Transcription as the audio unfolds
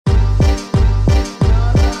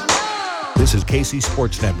This is KC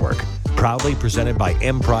Sports Network, proudly presented by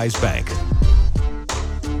Emprise Bank.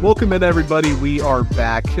 Welcome in, everybody. We are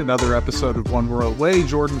back. Another episode of One World Way.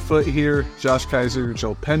 Jordan Foote here, Josh Kaiser,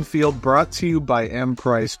 Joe Penfield, brought to you by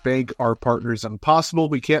Emprise Bank, our partners in Possible.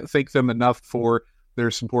 We can't thank them enough for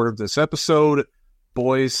their support of this episode.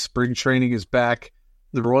 Boys, spring training is back.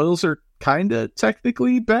 The Royals are kind of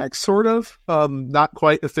technically back, sort of. Not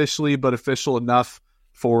quite officially, but official enough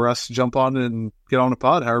for us to jump on and get on a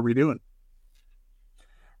pod. How are we doing?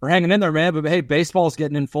 We're hanging in there, man. But hey, baseball's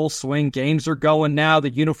getting in full swing. Games are going now. The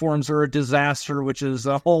uniforms are a disaster, which is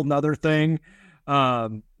a whole nother thing.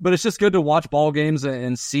 But it's just good to watch ball games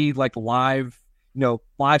and see like live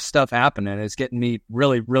stuff happening. It's getting me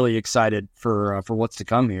really, really excited for what's to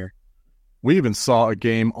come here. We even saw a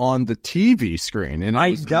game on the TV screen, and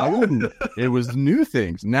it was new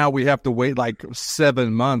things. Now we have to wait like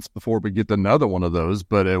 7 months before we get another one of those,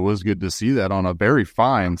 but it was good to see that on a very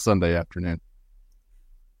fine Sunday afternoon.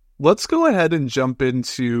 Let's go ahead and jump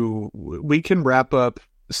into, we can wrap up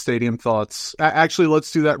stadium thoughts. Actually,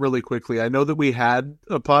 let's do that really quickly. I know that we had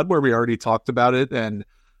a pod where we already talked about it, and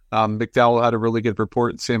McDowell had a really good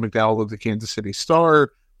report, Sam McDowell of the Kansas City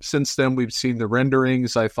Star. Since then, we've seen the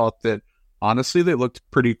renderings. I thought that honestly, they looked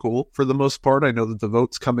pretty cool for the most part. I know that the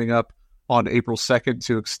vote's coming up on April 2nd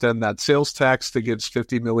to extend that sales tax that gives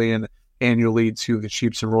 $50 million annually to the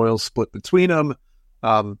Chiefs and Royals, split between them.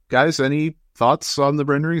 Guys, any thoughts on the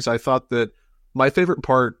renderings? I thought that my favorite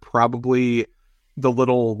part, probably the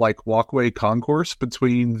little like walkway concourse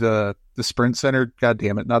between the Sprint Center, God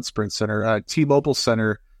damn it, not Sprint Center, T-Mobile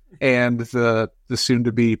Center, and the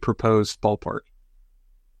soon-to-be proposed ballpark.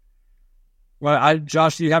 Well,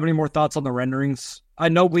 Josh, do you have any more thoughts on the renderings? I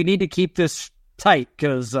know we need to keep this tight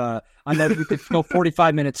because I know we could go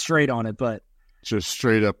 45 minutes straight on it, but just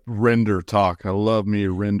straight up render talk. I love me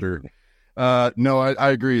a render. No, I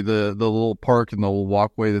agree. The little park and the little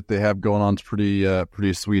walkway that they have going on is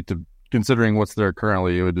pretty sweet. Considering what's there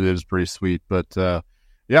currently, it is pretty sweet. But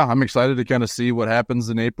yeah, I'm excited to kind of see what happens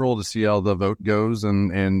in April, to see how the vote goes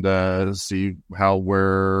and see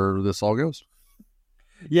where this all goes.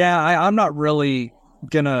 Yeah, I'm not really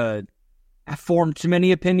going to form too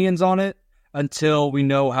many opinions on it until we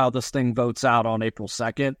know how this thing votes out on April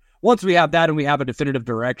 2nd. Once we have that and we have a definitive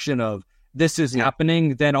direction of this is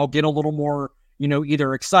happening, then I'll get a little more,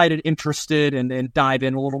 either excited, interested, and dive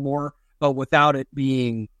in a little more. But without it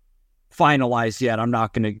being finalized yet, I'm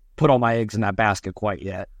not going to put all my eggs in that basket quite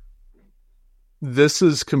yet. This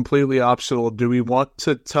is completely optional. Do we want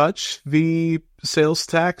to touch the sales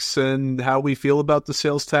tax and how we feel about the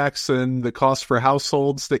sales tax and the cost for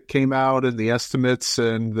households that came out and the estimates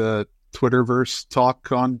and the Twitterverse talk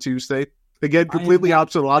on Tuesday? Again, completely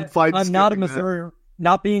optional. I'm not a Missouri,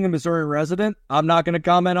 not being a Missouri resident, I'm not going to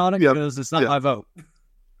comment on it because it's not my vote.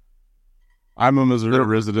 I'm a Missouri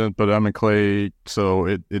resident, but I'm in Clay, so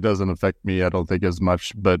it doesn't affect me, I don't think, as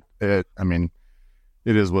much. But it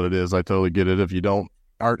is what it is. I totally get it if you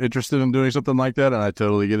aren't interested in doing something like that, and I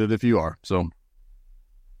totally get it if you are. So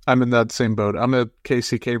I'm in that same boat. I'm a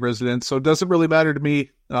KCK resident, so it doesn't really matter to me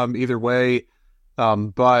either way.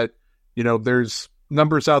 But, there's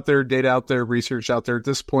numbers out there, data out there, research out there. At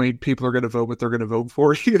this point, people are going to vote what they're going to vote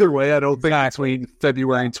for either way. I don't think between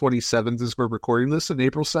February 27th, as we're recording this, and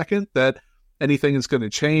April 2nd, that anything is going to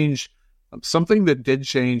change. Something that did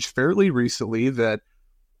change fairly recently that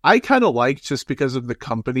I kind of like just because of the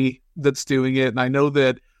company that's doing it. And I know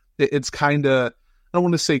that it's kind of, I don't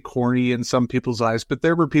want to say corny in some people's eyes, but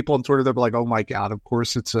there were people on Twitter that were like, oh my God, of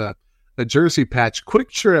course it's a jersey patch.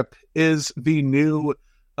 Quick Trip is the new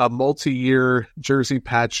multi-year jersey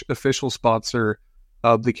patch official sponsor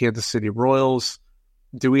of the Kansas City Royals.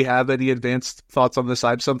 Do we have any advanced thoughts on this? I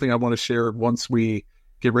have something I want to share once we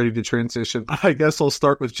get ready to transition. I guess I'll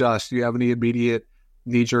start with Josh. Do you have any immediate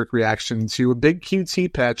knee-jerk reaction to a big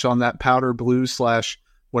QT patch on that powder blue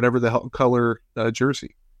 / whatever the hell color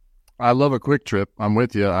jersey? I love a Quick Trip. I'm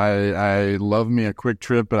with you. I love me a Quick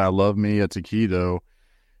Trip, and I love me a taquito.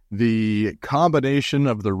 The combination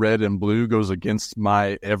of the red and blue goes against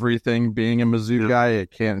my everything being a Mizzou guy. I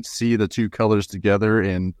can't see the two colors together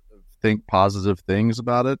and think positive things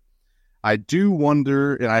about it. I do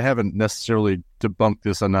wonder, and I haven't necessarily debunked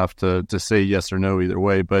this enough to say yes or no either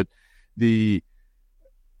way, but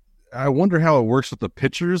I wonder how it works with the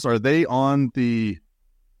pitchers. Are they on the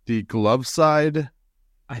glove side?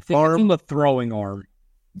 I think it's on the throwing arm.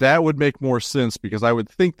 That would make more sense because I would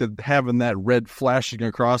think that having that red flashing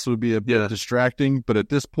across would be a bit distracting. But at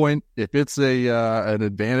this point, if it's an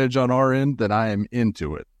advantage on our end, then I am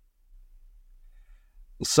into it.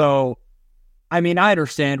 So, I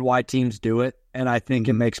understand why teams do it, and I think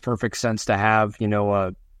it makes perfect sense to have,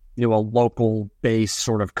 a a local base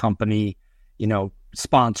sort of company,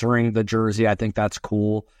 sponsoring the jersey. I think that's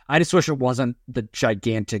cool. I just wish it wasn't the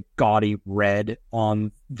gigantic gaudy red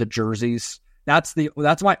on the jerseys. That's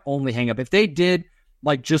my only hang up. If they did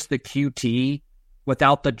like just the QT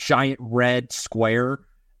without the giant red square,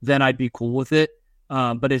 then I'd be cool with it.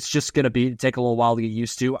 But it's just going to take a little while to get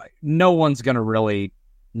used to. No one's going to really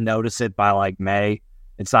notice it by like May.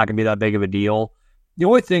 It's not going to be that big of a deal. The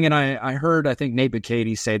only thing, and I heard, I think Nate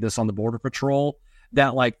Bukaty say this on the Border Patrol,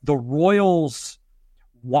 that like the Royals,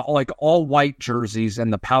 like all white jerseys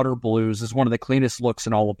and the powder blues is one of the cleanest looks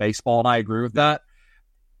in all of baseball, and I agree with that.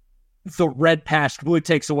 The red patch really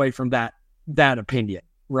takes away from that opinion,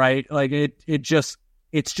 right? Like it's just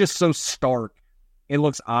so stark. It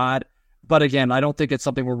looks odd, but again, I don't think it's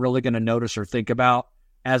something we're really going to notice or think about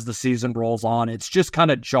as the season rolls on. It's just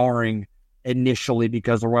kind of jarring initially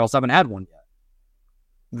because the Royals haven't had one yet.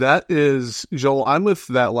 That is, Joel, I'm with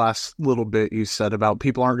that last little bit you said about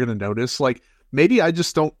people aren't going to notice. Like, maybe I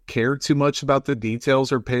just don't care too much about the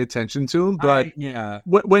details or pay attention to them. But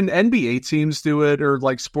when NBA teams do it, or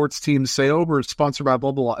like sports teams say, oh, we're sponsored by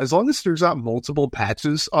blah, blah, blah, as long as there's not multiple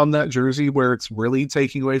patches on that jersey where it's really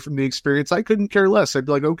taking away from the experience, I couldn't care less. I'd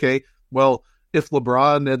be like, okay, well, if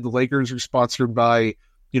LeBron and the Lakers are sponsored by,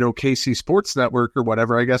 KC Sports Network or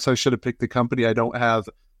whatever, I guess I should have picked the company I don't have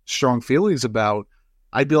strong feelings about.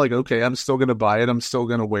 I'd be like, okay, I'm still going to buy it. I'm still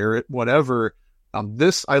going to wear it, whatever.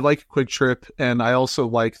 This, I like Quick Trip, and I also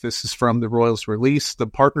like, this is from the Royals release, the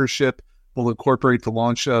partnership will incorporate the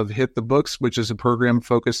launch of Hit the Books, which is a program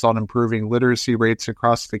focused on improving literacy rates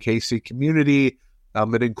across the KC community.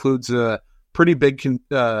 It includes a pretty big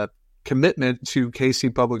commitment to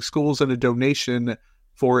KC Public Schools and a donation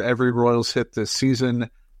for every Royals hit this season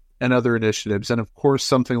and other initiatives. And of course,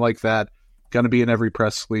 something like that, going to be in every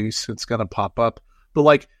press release. It's going to pop up. But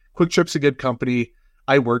like, Quick Trip's a good company.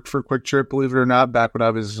 I worked for Quick Trip, believe it or not, back when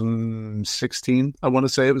I was 16. I want to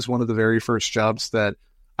say it was one of the very first jobs that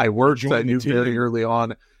I worked. I knew very early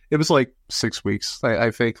on. It was like 6 weeks,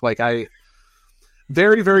 I think. Like,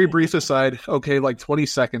 very, very brief aside. Okay, like 20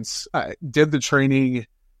 seconds. I did the training,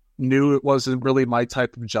 knew it wasn't really my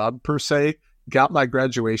type of job per se. Got my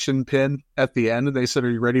graduation pin at the end, and they said,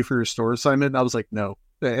 "Are you ready for your store assignment?" And I was like, "No."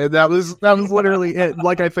 And that was literally it.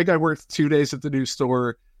 Like, I think I worked 2 days at the new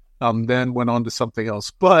store, then went on to something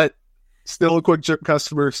else. But still a Quick Trip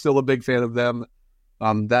customer, still a big fan of them.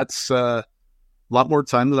 That's a lot more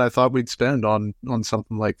time than I thought we'd spend on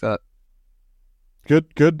something like that.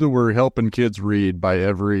 Good that we're helping kids read by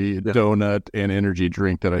every donut and energy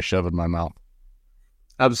drink that I shove in my mouth.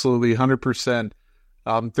 Absolutely, 100%.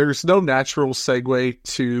 There's no natural segue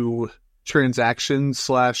to transactions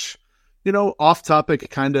 / off-topic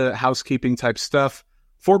kind of housekeeping type stuff.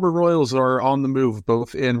 Former Royals are on the move,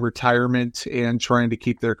 both in retirement and trying to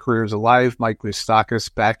keep their careers alive. Mike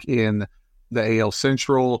Moustakas back in the AL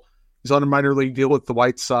Central. He's on a minor league deal with the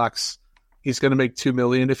White Sox. He's going to make $2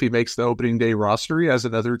 million if he makes the opening day roster. He has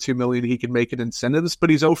another $2 million he can make in incentives,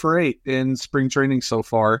 but he's 0 for 8 in spring training so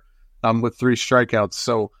far, with 3 strikeouts.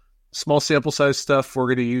 So small sample size stuff. We're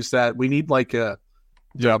going to use that. We need like a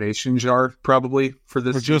donation jar probably for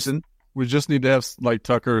this season. We just need to have like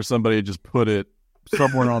Tucker or somebody just put it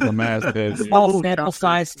somewhere on the masthead. Small sample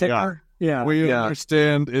size ticker. Yeah. We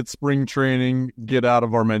understand it's spring training. Get out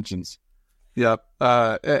of our mentions. Yep.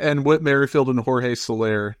 And Whit Merrifield and Jorge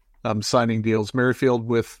Soler signing deals. Merrifield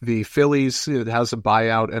with the Phillies. It has a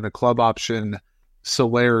buyout and a club option.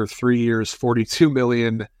 Soler 3 years, $42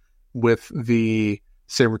 million with the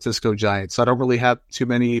San Francisco Giants. I don't really have too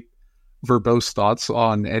many verbose thoughts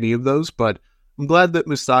on any of those, but I'm glad that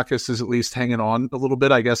Moustakas is at least hanging on a little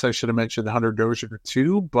bit. I guess I should have mentioned Hunter Dozier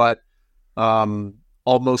too, but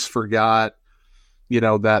almost forgot,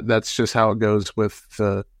 that's just how it goes with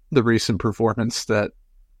the recent performance that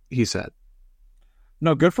he's had.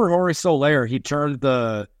 No, good for Jorge Soler. He turned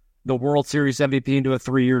the World Series MVP into a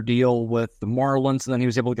 3-year deal with the Marlins, and then he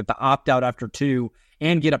was able to get the opt-out after 2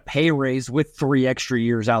 and get a pay raise with 3 extra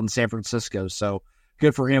years out in San Francisco. So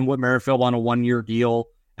good for him. Whit Merrifield on a 1-year deal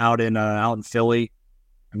out in Philly.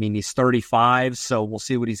 I mean, he's 35, so we'll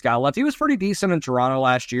see what he's got left. He was pretty decent in Toronto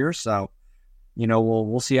last year, so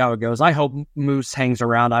we'll see how it goes. I hope Moose hangs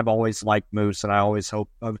around. I've always liked Moose, and I always hope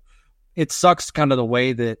it sucks kind of the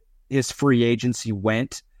way that his free agency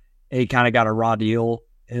went. He kind of got a raw deal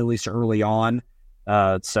at least early on.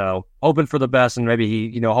 So hoping for the best, and maybe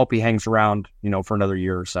he, hope he hangs around, for another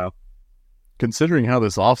year or so. Considering how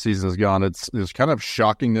this offseason has gone, it's kind of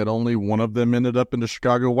shocking that only one of them ended up in the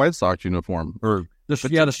Chicago White Sox uniform.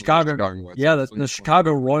 The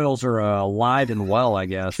Chicago Royals are alive and well, I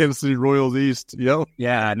guess. Kansas City Royals East,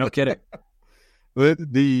 Yeah, no kidding.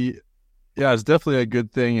 Yeah, it's definitely a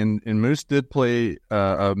good thing. And Moose did play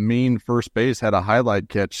a mean first base, had a highlight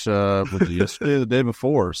catch was it yesterday or the day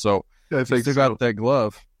before. So I think still got that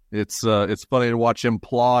glove. It's funny to watch him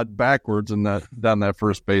plod backwards down that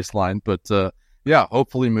first baseline. But yeah,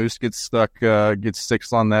 hopefully Moose gets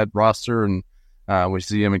sticks on that roster, and we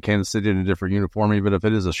see him in Kansas City in a different uniform, even if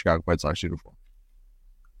it is a Chicago White Sox uniform.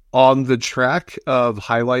 On the track of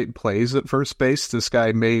highlight plays at first base, this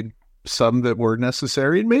guy made some that were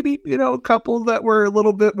necessary, and maybe, a couple that were a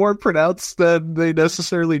little bit more pronounced than they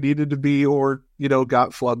necessarily needed to be, or, got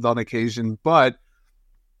flubbed on occasion. But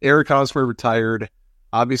Eric Hosmer retired,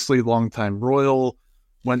 obviously longtime Royal,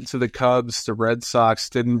 went to the Cubs, the Red Sox,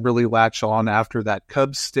 didn't really latch on after that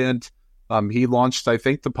Cubs stint. He launched, I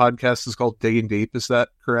think the podcast is called Digging Deep. Is that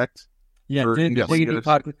correct? Yeah, Digging Deep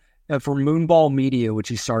podcast for Moonball Media, which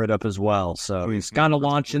he started up as well. So he's kind of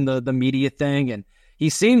launching the media thing, and he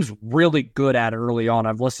seems really good at it early on.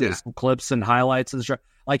 I've listened to some clips and highlights of the show.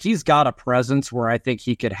 Like, he's got a presence where I think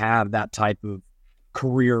he could have that type of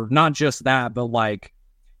career. Not just that, but like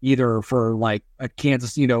either for like a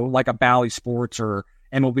Kansas, like a Bally Sports or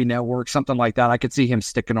MLB Network, something like that. I could see him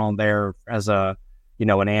sticking on there as an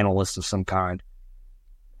analyst of some kind.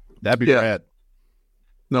 That'd be rad.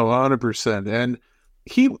 No, 100%. And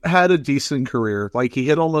he had a decent career. Like, he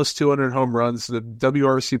hit almost 200 home runs. The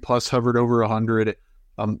WRC plus hovered over 100.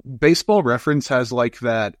 Baseball Reference has like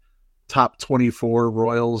that top 24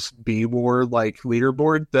 Royals B-War like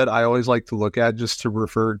leaderboard that I always like to look at, just to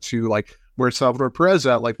refer to like where's Salvador Perez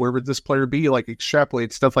at, like where would this player be, like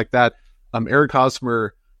extrapolate stuff like that. Eric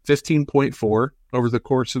Hosmer 15.4 over the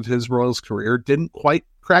course of his Royals career, didn't quite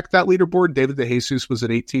crack that leaderboard. David DeJesus was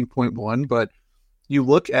at 18.1, but you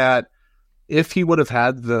look at if he would have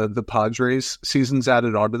had the Padres seasons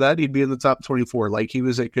added onto that, he'd be in the top 24. Like, he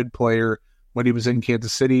was a good player when he was in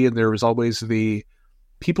Kansas City, and there was always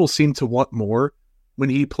people seemed to want more when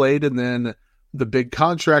he played, and then the big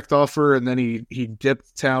contract offer, and then he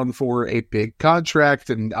dipped town for a big contract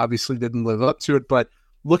and obviously didn't live up to it. But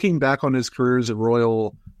looking back on his career as a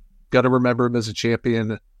Royal, got to remember him as a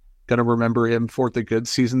champion, got to remember him for the good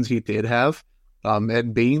seasons he did have,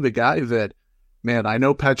 and being the guy that, man, I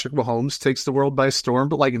know Patrick Mahomes takes the world by storm,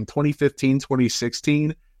 but like in 2015,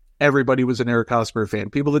 2016, everybody was an Eric Hosmer fan.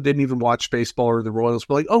 People that didn't even watch baseball or the Royals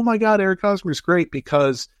were like, oh my God, Eric Hosmer's great,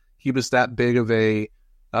 because he was that big of a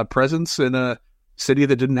presence in a city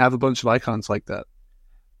that didn't have a bunch of icons like that.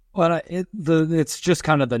 Well, it's just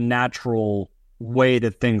kind of the natural way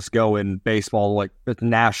that things go in baseball, like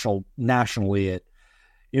nationally,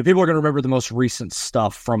 people are going to remember the most recent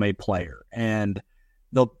stuff from a player, and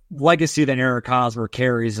the legacy that Eric Hosmer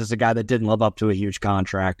carries is a guy that didn't live up to a huge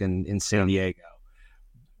contract in San Diego.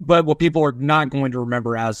 But what people are not going to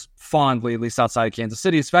remember as fondly, at least outside of Kansas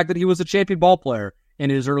City, is the fact that he was a champion ball player in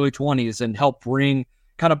his early 20s and helped bring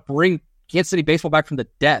Kansas City baseball back from the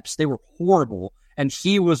depths. They were horrible, and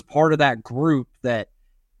he was part of that group that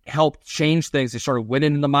helped change things. They started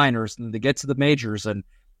winning in the minors, and they get to the majors, and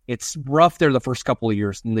it's rough there the first couple of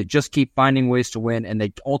years, and they just keep finding ways to win, and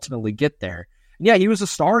they ultimately get there. And yeah, he was a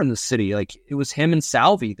star in the city. Like, it was him and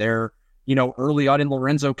Salvi there, early on, in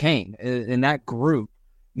Lorenzo Cain, in that group.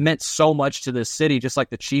 Meant so much to this city, just like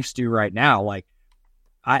the Chiefs do right now. Like,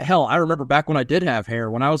 I remember back when I did have hair,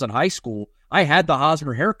 when I was in high school, I had the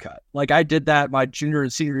Hosmer haircut. Like, I did that my junior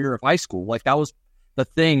and senior year of high school. Like, that was the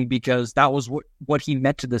thing, because that was what he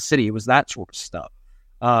meant to the city. It was that sort of stuff.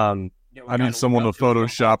 I need someone to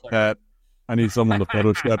Photoshop that. I need someone to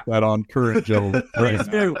Photoshop that on current Joe. Please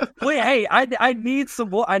do. Wait, hey, I need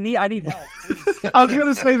some. I need help. I was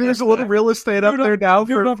gonna say there's a little real estate up there now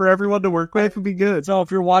for everyone to work with. It'd be good. So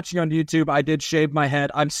if you're watching on YouTube, I did shave my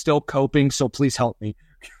head. I'm still coping, so please help me.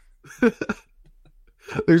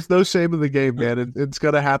 There's no shame in the game, man. It's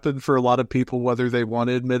gonna happen for a lot of people, whether they want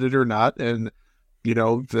to admit it or not. And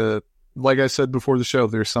like I said before the show,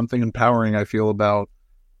 there's something empowering I feel about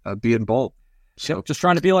being bald. So, just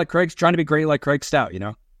trying to be like Craig's, trying to be great like Craig Stout,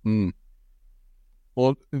 Well,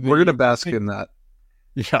 we're going to bask in that.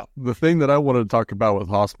 Yeah. The thing that I wanted to talk about with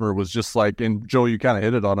Hosmer was just like, and Joe, you kind of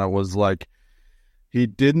hit it on it, was like, I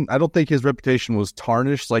don't think his reputation was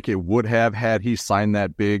tarnished like it would have had he signed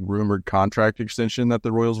that big rumored contract extension that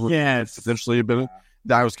the Royals were potentially been.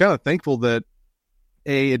 I was kind of thankful that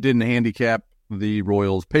it didn't handicap the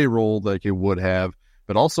Royals payroll like it would have,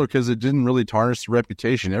 but also because it didn't really tarnish the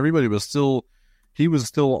reputation. He was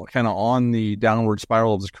still kind of on the downward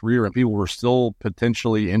spiral of his career, and people were still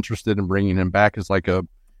potentially interested in bringing him back as like a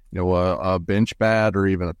bench bat or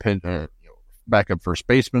even a backup first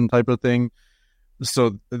baseman type of thing.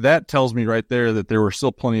 So that tells me right there that there were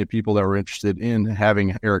still plenty of people that were interested in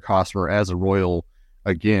having Eric Hosmer as a Royal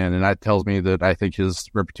again. And that tells me that I think his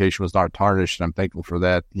reputation was not tarnished, and I'm thankful for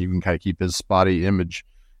that. You can kind of keep his spotty image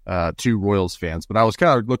to Royals fans. But I was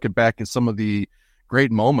kind of looking back at some of the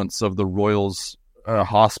great moments of the Royals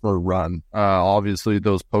Hosmer run. Obviously,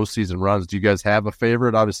 those postseason runs. Do you guys have a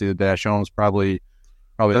favorite? Obviously, the Dash Home's probably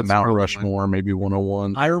the Mount Rushmore, maybe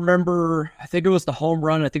 101. I remember, I think it was the home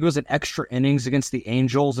run. I think it was an extra innings against the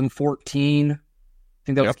Angels in 14. I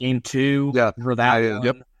think that was game 2 for that one.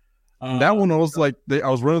 Yep. That one, I was like, I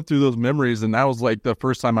was running through those memories, and that was like the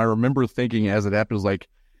first time I remember thinking as it happened, was like,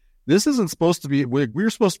 this isn't supposed to be,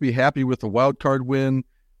 we're supposed to be happy with the wild card win.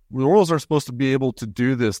 The Royals are supposed to be able to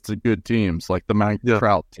do this to good teams, like the Mount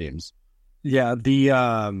Trout teams. Yeah,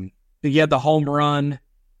 the home run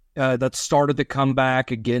that started the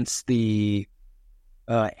comeback against the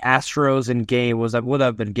Astros in would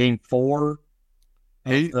have been game 4.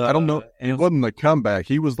 I don't know. It wasn't the comeback.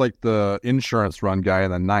 He was like the insurance run guy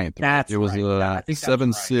in the 9th. It was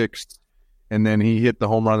 7-6, and then he hit the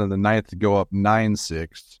home run in the 9th to go up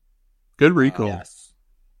 9-6. Good recall. Yes.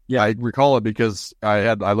 Yeah, I recall it because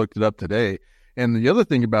I looked it up today. And the other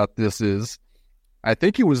thing about this is, I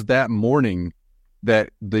think it was that morning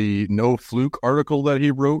that the No Fluke article that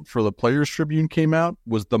he wrote for the Players Tribune came out,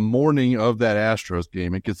 was the morning of that Astros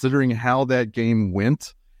game. And considering how that game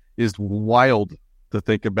went, is wild to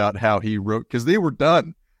think about how he wrote, because they were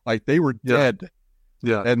done. Like, they were dead.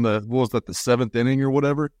 Yeah. And what was that, the 7th inning or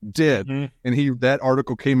whatever? Dead. Mm-hmm. And that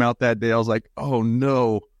article came out that day. I was like, oh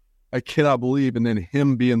no, I cannot believe. And then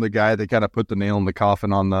him being the guy that kind of put the nail in the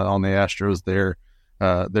coffin on the Astros there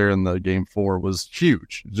in the game 4 was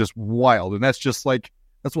huge. Just wild. And that's what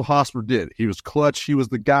Hosmer did. He was clutch. He was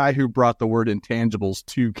the guy who brought the word intangibles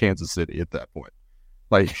to Kansas City at that point.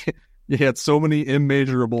 Like, he had so many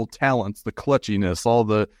immeasurable talents, the clutchiness, all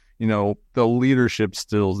the leadership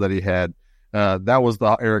skills that he had. That was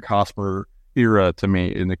the Eric Hosmer era to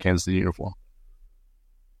me in the Kansas City uniform.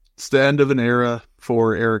 It's the end of an era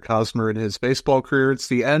for Eric Hosmer in his baseball career. It's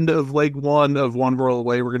the end of leg 1 of One Royal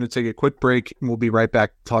Away. We're going to take a quick break, and we'll be right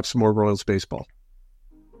back to talk some more Royals baseball.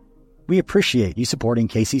 We appreciate you supporting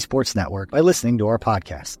KC Sports Network by listening to our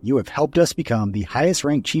podcast. You have helped us become the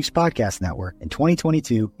highest-ranked Chiefs podcast network in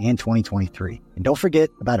 2022 and 2023. And don't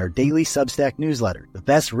forget about our daily Substack newsletter, the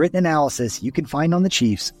best written analysis you can find on the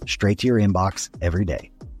Chiefs straight to your inbox every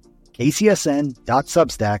day.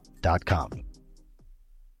 kcsn.substack.com.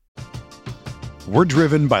 We're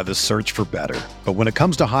driven by the search for better. But when it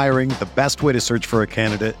comes to hiring, the best way to search for a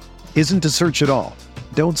candidate isn't to search at all.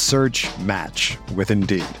 Don't search, match with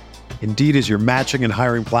Indeed. Indeed is your matching and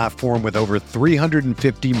hiring platform with over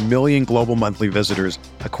 350 million global monthly visitors,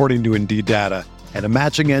 according to Indeed data, and a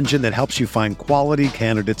matching engine that helps you find quality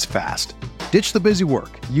candidates fast. Ditch the busy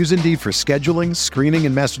work. Use Indeed for scheduling, screening,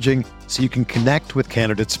 and messaging so you can connect with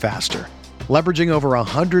candidates faster. Leveraging over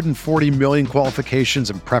 140 million qualifications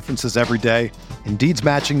and preferences every day, Indeed's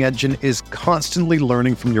matching engine is constantly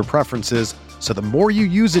learning from your preferences, so the more you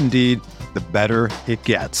use Indeed, the better it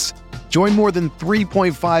gets. Join more than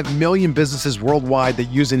 3.5 million businesses worldwide that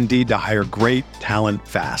use Indeed to hire great talent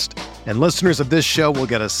fast. And listeners of this show will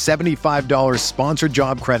get a $75 sponsored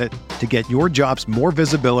job credit to get your jobs more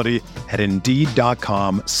visibility at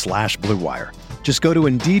Indeed.com/Blue Wire. Just go to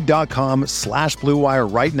Indeed.com/Blue Wire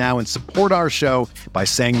right now and support our show by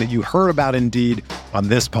saying that you heard about Indeed on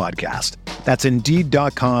this podcast. That's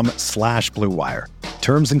Indeed.com/Blue Wire.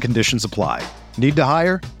 Terms and conditions apply. Need to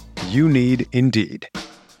hire? You need Indeed.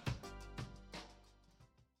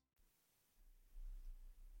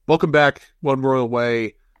 Welcome back, One Royal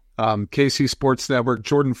Way. KC Sports Network,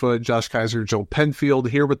 Jordan Foote, Josh Kaiser, Joel Penfield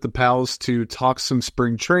here with the pals to talk some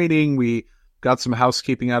spring training. We got some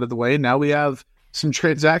housekeeping out of the way. Now we have some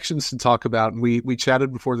transactions to talk about. And we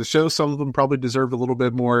chatted before the show. Some of them probably deserve a little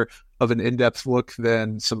bit more of an in-depth look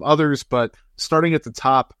than some others. But starting at the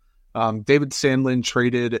top, David Sandlin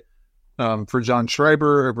traded for John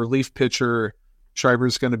Schreiber, a relief pitcher.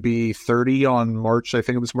 Schreiber's going to be 30 on March. I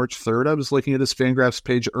think it was March 3rd. I was looking at his Fangraphs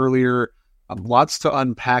page earlier. Lots to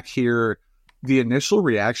unpack here. The initial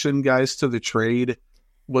reaction, guys, to the trade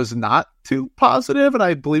was not too positive, and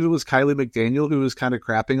I believe it was Kylie McDaniel who was kind of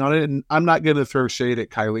crapping on it. And I'm not going to throw shade at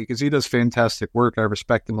Kylie because he does fantastic work. I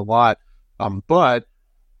respect him a lot. But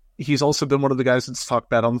he's also been one of the guys that's talked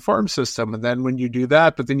about on the farm system. And then when you do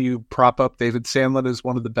that, but then you prop up David Sandlin as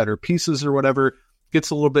one of the better pieces or whatever, gets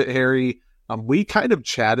a little bit hairy. We kind of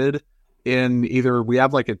chatted in either we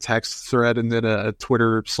have like a text thread and then a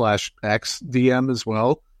Twitter/X DM as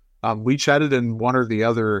well. We chatted in one or the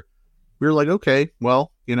other. We were like, okay,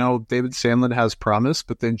 well, David Sandlin has promise,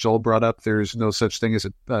 but then Joel brought up there's no such thing as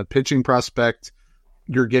a pitching prospect.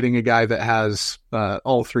 You're getting a guy that has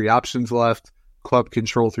all three options left, club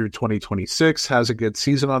control through 2026, has a good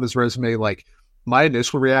season on his resume. Like, my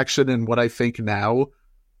initial reaction and what I think now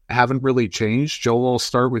haven't really changed. Joel, I'll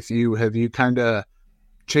start with you. Have you kind of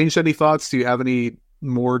changed any thoughts? Do you have any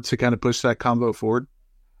more to kind of push that combo forward?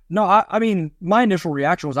 No, I mean, my initial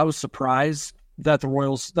reaction was I was surprised that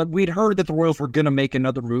we'd heard that the Royals were going to make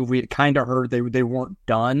another move. We had kind of heard they weren't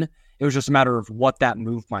done. It was just a matter of what that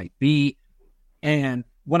move might be. And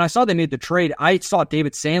when I saw they made the trade, I saw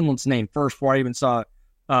David Sandlin's name first before I even saw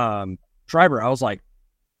Schreiber. I was like,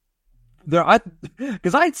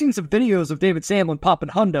 because I had seen some videos of David Sandlin popping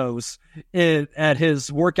hundos at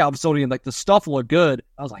his workout facility, and like the stuff looked good.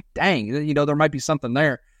 I was like, dang, there might be something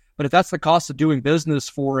there. But if that's the cost of doing business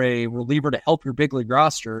for a reliever to help your big league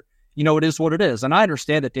roster, it is what it is. And I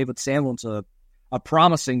understand that David Sandlin's a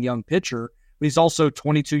promising young pitcher, but he's also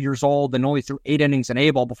 22 years old and only threw 8 innings in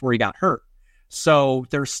A-ball before he got hurt. So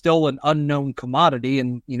there's still an unknown commodity.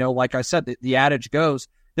 And, like I said, the adage goes,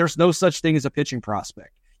 there's no such thing as a pitching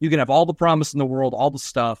prospect. You can have all the promise in the world, all the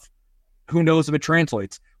stuff. Who knows if it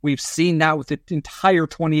translates? We've seen that with the entire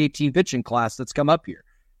 2018 pitching class that's come up here.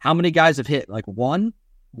 How many guys have hit? Like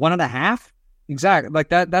 1.5? Exactly. Like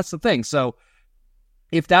that's the thing. So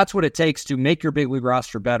if that's what it takes to make your big league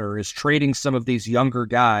roster better, is trading some of these younger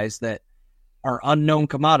guys that are unknown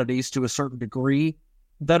commodities to a certain degree,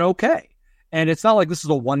 then okay. And it's not like this is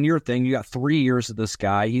a 1-year thing. You got 3 years of this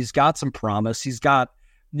guy. He's got some promise. He's got,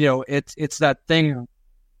 it's that thing.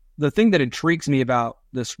 The thing that intrigues me about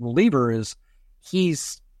this reliever is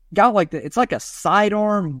he's got it's like a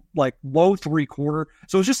sidearm, like low 3/4.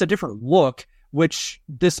 So it's just a different look, which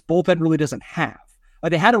this bullpen really doesn't have.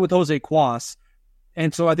 Like they had it with Jose Cuas.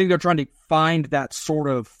 And so I think they're trying to find that sort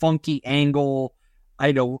of funky angle,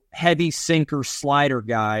 heavy sinker slider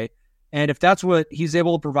guy. And if that's what he's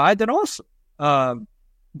able to provide, then awesome.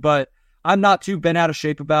 But I'm not too bent out of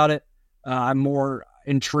shape about it. I'm more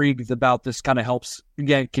intrigued about this kind of helps,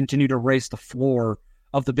 again, continue to raise the floor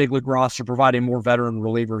of the big league roster, providing more veteran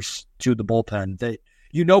relievers to the bullpen that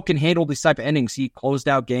can handle these type of innings. He closed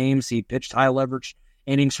out games. He pitched high leverage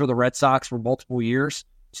innings for the Red Sox for multiple years.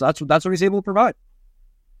 So that's what he's able to provide.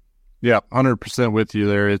 Yeah, 100% with you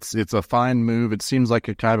there. It's a fine move. It seems like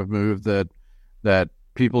a type of move that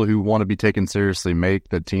people who want to be taken seriously make,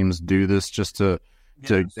 that teams do this just to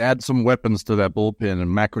add some weapons to that bullpen. And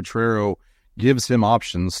Matt Quatrero gives him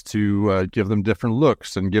options to give them different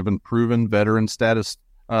looks and given proven veteran status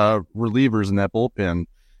relievers in that bullpen.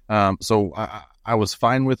 So I was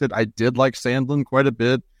fine with it. I did like Sandlin quite a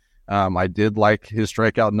bit. I did like his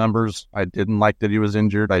strikeout numbers. I didn't like that he was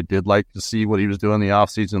injured. I did like to see what he was doing in the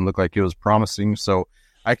offseason. Looked like it was promising. So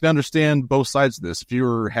I can understand both sides of this. If you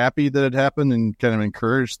were happy that it happened and kind of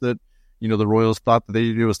encouraged that, the Royals thought that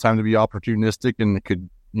it was time to be opportunistic and could,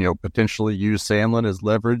 potentially use Sandlin as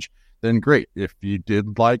leverage, then great. If you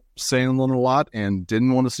did like Sandlin a lot and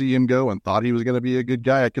didn't want to see him go and thought he was going to be a good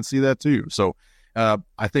guy, I could see that too. So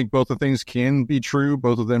I think both of things can be true.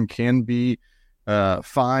 Both of them can be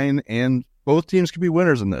fine, and both teams can be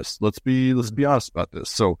winners in this. Let's be honest about this.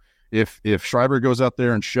 So if Schreiber goes out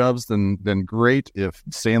there and shoves, then great. If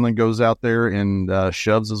Sandlin goes out there and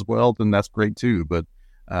shoves as well, then that's great too. But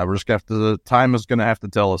we're just time is going to have to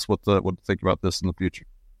tell us what to think about this in the future.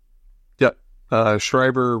 Yeah,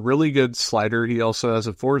 Schreiber, really good slider. He also has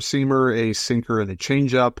a four-seamer, a sinker, and a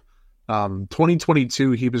changeup.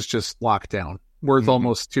 2022, he was just locked down. Worth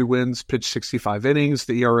almost 2 wins, pitched 65 innings.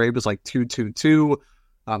 The ERA was like 2.22.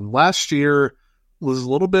 Last year was a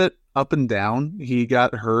little bit up and down. He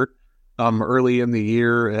got hurt early in the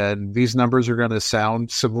year, and these numbers are going to sound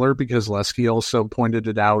similar because Lesky also pointed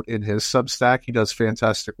it out in his Substack. He does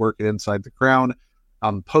fantastic work at Inside the Crown.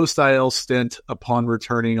 Post-IL stint upon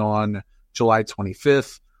returning on July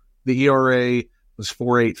 25th. The ERA was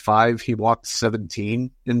 4.85. He walked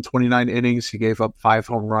 17 in 29 innings. He gave up 5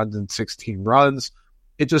 home runs and 16 runs.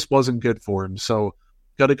 It just wasn't good for him. So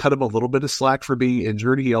got to cut him a little bit of slack for being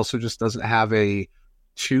injured. He also just doesn't have a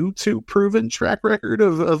too proven track record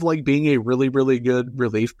of like being a really, really good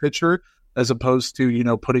relief pitcher, as opposed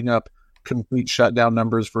to, putting up complete shutdown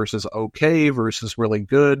numbers versus okay versus really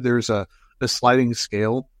good. There's a sliding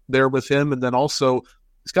scale there with him. And then also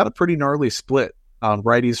he's got a pretty gnarly split on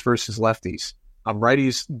righties versus lefties.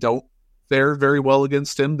 Righties don't fare very well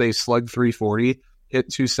against him. They slug 340, hit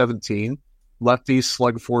 217. Lefties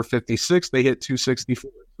slug 456. They hit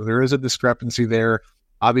 264. So there is a discrepancy there.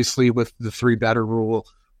 Obviously, with the 3-batter rule,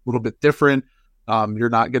 a little bit different. You're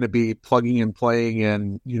not going to be plugging and playing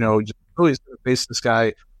and, just really face this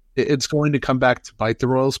guy it's going to come back to bite the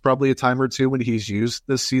Royals probably a time or two when he's used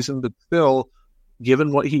this season. But still,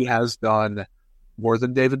 given what he has done, more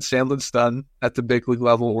than David Sandlin's done at the big league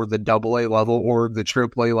level or the AA level or the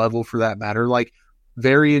AAA level for that matter, like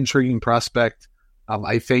very intriguing prospect.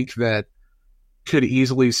 I think that could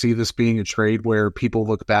easily see this being a trade where people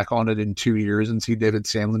look back on it in 2 years and see David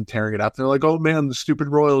Sandlin tearing it up. They're like, oh man, the stupid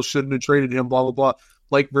Royals shouldn't have traded him, blah, blah, blah.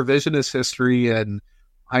 Like revisionist history and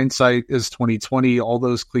hindsight is 2020, all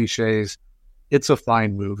those cliches. It's a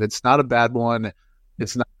fine move. It's not a bad one.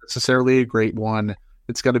 It's not necessarily a great one.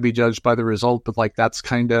 It's going to be judged by the result, but like that's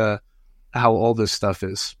kind of how all this stuff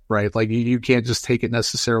is, right? Like you can't just take it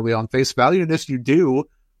necessarily on face value. And if you do,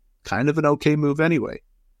 kind of an okay move anyway.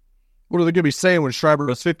 What are they going to be saying when Schreiber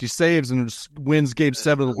does 50 saves and wins Game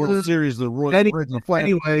 7 of the World Series? The Royals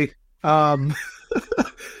anyway,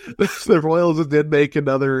 the Royals did make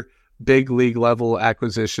another big league level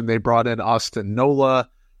acquisition. They brought in Austin Nola.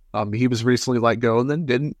 He was recently let go and then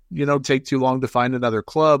didn't, take too long to find another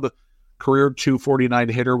club. Career 249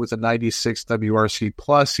 hitter with a 96 WRC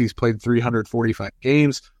plus. He's played 345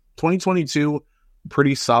 games. 2022.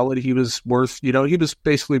 Pretty solid. He was worth, he was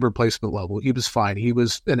basically replacement level. He was fine. He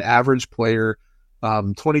was an average player.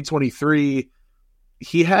 2023,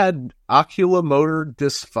 he had oculomotor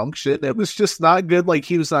dysfunction. It was just not good. Like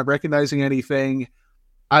he was not recognizing anything.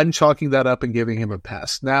 I'm chalking that up and giving him a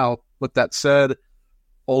pass. Now, with that said,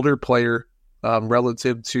 older player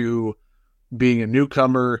relative to being a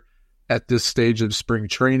newcomer at this stage of spring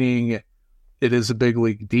training. It is a big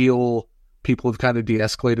league deal. People have kind of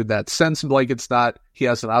de-escalated that sense. Like it's not, he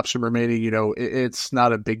has an option remaining, it's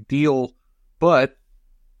not a big deal. But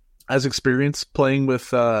as experience playing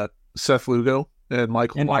with Seth Lugo and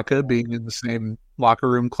Michael Wacha being in the same locker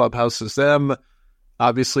room clubhouse as them,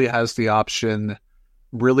 obviously has the option.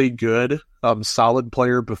 Really good, solid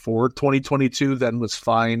player before 2022, then was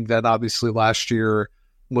fine. Then obviously last year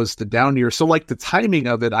was the down year. So like the timing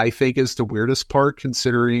of it, I think is the weirdest part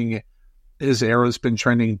considering his arrow's been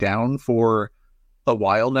trending down for a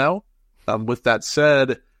while now. With that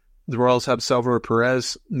said, the Royals have Salvador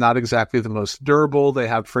Perez, not exactly the most durable. They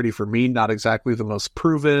have Freddie Fermin, not exactly the most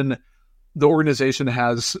proven. The organization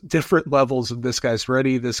has different levels of this guy's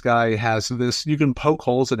ready. This guy has this. You can poke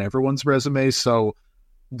holes in everyone's resume. So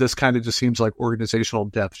this kind of just seems like organizational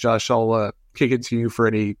depth. Josh, I'll kick it to you for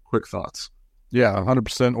any quick thoughts. Yeah,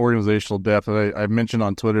 100% organizational depth. I mentioned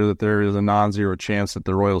on Twitter that there is a non-zero chance that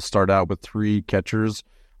the Royals start out with 3 catchers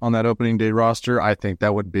on that opening day roster. I think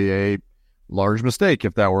that would be a large mistake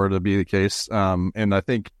if that were to be the case. And I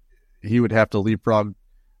think he would have to leapfrog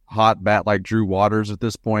hot bat like Drew Waters at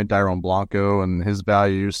this point, Dairon Blanco and his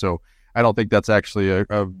value. So I don't think that's actually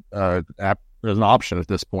an option at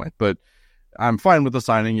this point. But I'm fine with the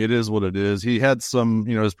signing. It is what it is. He had some,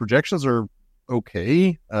 his projections are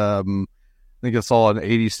okay. I think I saw an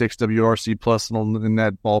 86 WRC plus in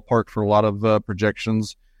that ballpark for a lot of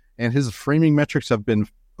projections. And his framing metrics have been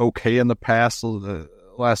okay in the past. The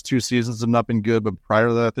last 2 seasons have not been good, but prior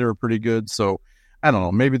to that, they were pretty good. So I don't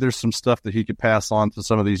know. Maybe there's some stuff that he could pass on to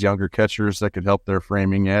some of these younger catchers that could help their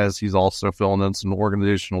framing as he's also filling in some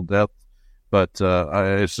organizational depth. But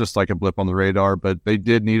it's just like a blip on the radar. But they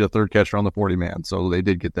did need a third catcher on the 40-man, so they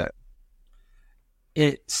did get that.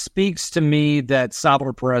 It speaks to me that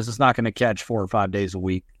Salvador Perez is not going to catch 4 or 5 days a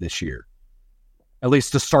week this year, at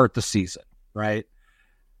least to start the season, right?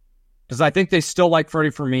 Because I think they still like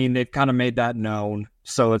Freddie Fermin. They've kind of made that known.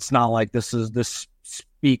 So it's not like this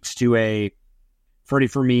speaks to a Freddie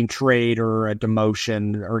Fermin trade or a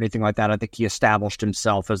demotion or anything like that. I think he established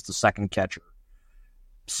himself as the second catcher.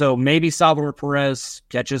 So maybe Salvador Perez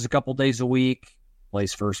catches a couple days a week,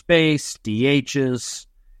 plays first base, DHs,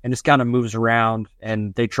 and just kind of moves around,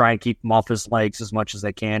 and they try and keep him off his legs as much as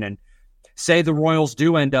they can. And say the Royals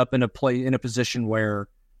do end up in a position where,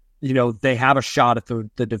 they have a shot at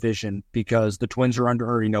the division because the Twins are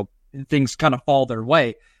under, things kind of fall their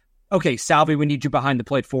way. Okay, Salvi, we need you behind the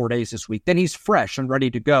plate 4 days this week. Then he's fresh and ready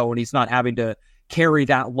to go, and he's not having to carry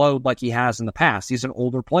that load like he has in the past. He's an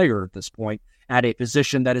older player at this point at a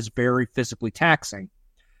position that is very physically taxing.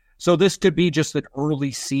 So this could be just an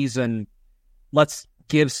early season, let's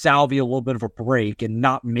give Salvi a little bit of a break and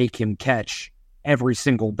not make him catch every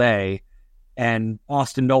single day. And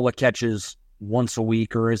Austin Nola catches once a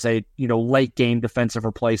week or is a, late game defensive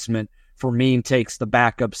replacement. Fermin takes the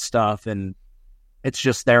backup stuff, and it's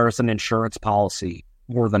just there as an insurance policy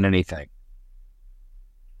more than anything.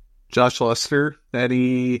 Josh Lester,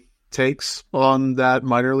 any takes on that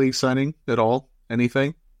minor league signing at all?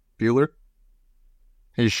 Anything? Bueller?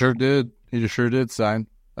 He sure did. He sure did sign.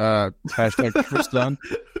 Hashtag Chris Dunn.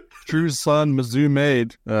 True son, Mizzou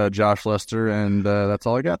made Josh Lester, and that's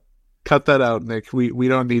all I got. Cut that out, Nick. We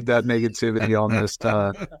don't need that negativity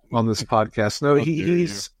on this podcast. No,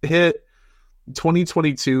 he's hit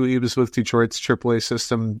 2022. He was with Detroit's AAA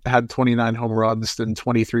system, had 29 home runs, then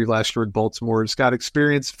 23 last year with Baltimore. He's got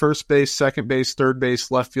experience first base, second base, third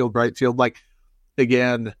base, left field, right field. Like,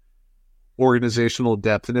 again, organizational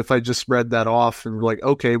depth. And if I just read that off and we're like,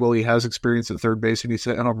 okay, well, he has experience at third base and he's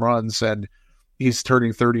hitting home runs and he's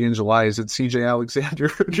turning 30 in July. Is it CJ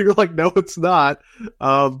Alexander? You're like, no, it's not.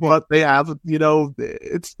 But they have,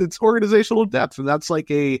 it's organizational depth. And that's like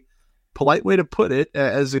a polite way to put it,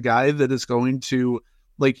 as a guy that is going to,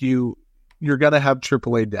 like, you're going to have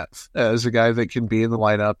AAA depth as a guy that can be in the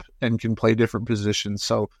lineup and can play different positions.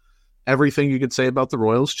 So everything you could say about the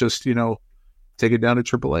Royals, just, take it down to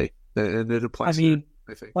AAA. And it applies. I mean,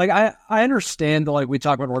 I think. Like, I understand that, like, we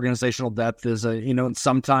talk about organizational depth is and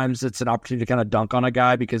sometimes it's an opportunity to kind of dunk on a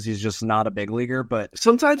guy because he's just not a big leaguer, but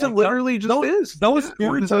sometimes it literally just is. Those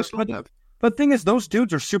organizational depth. But the thing is, those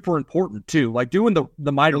dudes are super important too. Like, doing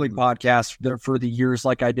the minor league podcast for the years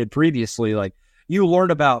like I did previously, like, you learn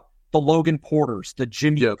about the Logan Porters, the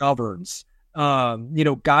Jimmy Governs,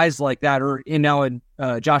 guys like that, or in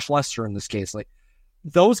Josh Lester in this case. Like,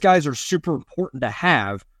 those guys are super important to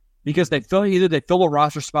have because they fill a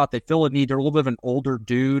roster spot, they fill a need. They're a little bit of an older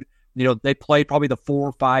dude. They played probably the 4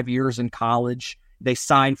 or 5 years in college. They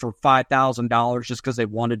signed for $5,000 just because they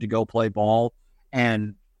wanted to go play ball,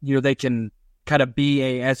 and they can kind of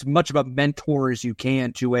be as much of a mentor as you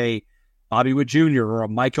can to a Bobby Wood Jr. or a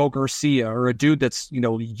Michael Garcia or a dude that's,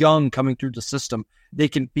 young coming through the system. They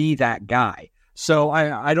can be that guy. So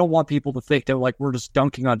I don't want people to think that, like, we're just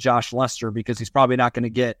dunking on Josh Lester because he's probably not going to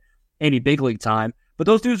get any big league time. But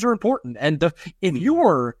those dudes are important. And if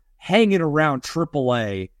you're hanging around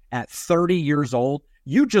AAA at 30 years old,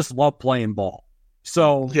 you just love playing ball.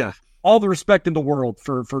 So all the respect in the world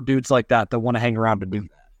for dudes like that want to hang around and do that.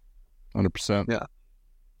 100%. Yeah.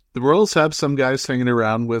 The Royals have some guys hanging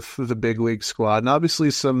around with the big league squad, and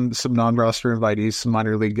obviously some non-roster invitees, some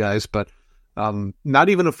minor league guys, but not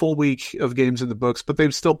even a full week of games in the books, but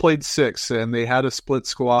they've still played 6, and they had a split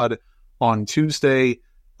squad on Tuesday,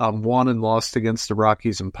 won and lost against the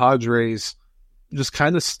Rockies and Padres. Just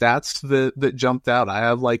kind of stats that jumped out. I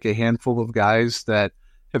have like a handful of guys that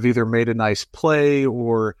have either made a nice play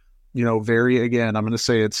or, very, again, I'm going to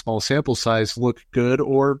say it's small sample size, look good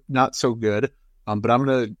or not so good. But I'm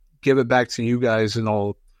going to give it back to you guys, and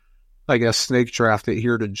I'll, I guess, snake draft it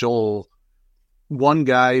here to Joel. One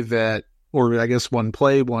guy that, or I guess one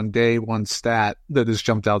play, one day, one stat that has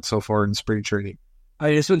jumped out so far in spring training.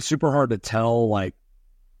 It's been super hard to tell, like,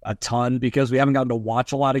 a ton because we haven't gotten to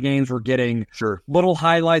watch a lot of games. We're getting little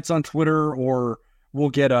highlights on Twitter, or we'll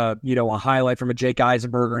get a highlight from a Jake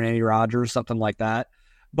Eisenberg or an Andy Rogers, something like that.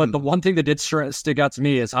 But the one thing that did stick out to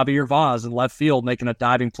me is Javier Vaz in left field making a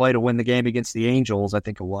diving play to win the game against the Angels, I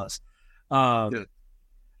think it was.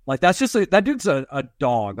 Like, that's just that dude's a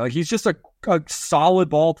dog. Like, he's just a solid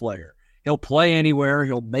ball player. He'll play anywhere.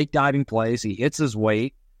 He'll make diving plays. He hits his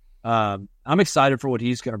weight. I'm excited for what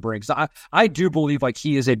he's going to bring. So I do believe, like,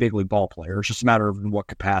 he is a big league ball player. It's just a matter of in what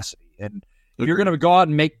capacity. And if you're going to go out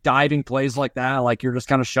and make diving plays like that, like, you're just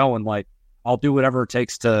kind of showing, like, I'll do whatever it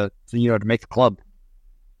takes to make the club.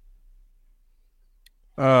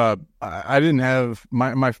 I didn't have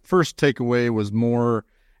my first takeaway was more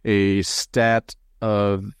a stat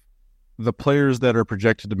of the players that are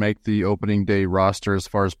projected to make the opening day roster as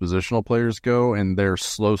far as positional players go and their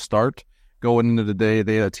slow start going into the day.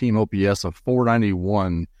 They had a team OPS of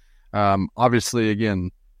 491. Obviously,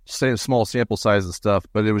 again, small sample size and stuff,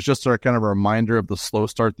 but it was just kind of a reminder of the slow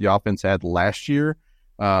start the offense had last year.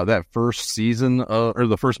 That first season, or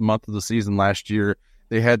the first month of the season last year,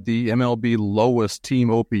 they had the MLB lowest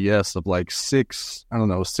team OPS of like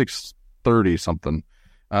 630 something.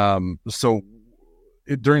 So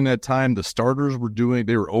during that time, the starters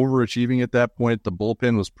they were overachieving at that point. The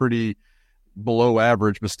bullpen was pretty below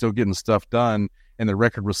average, but still getting stuff done. And the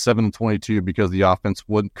record was 7-22 because the offense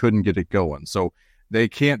couldn't get it going. So they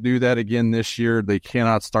can't do that again this year. They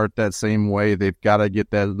cannot start that same way. They've got to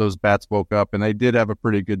get those bats woke up, and they did have a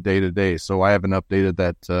pretty good day today. So I haven't updated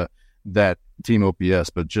that team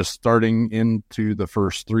OPS, but just starting into the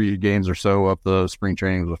first 3 games or so of the spring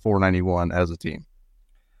training was a 491 as a team.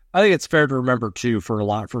 I think it's fair to remember too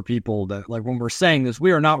for people that, like, when we're saying this,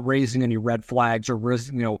 we are not raising any red flags or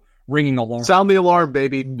ringing alarm. Sound the alarm,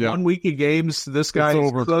 baby. Yeah. 1 week of games, this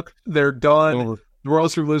guy's cooked. They're done. The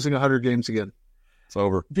Royals are losing 100 games again. It's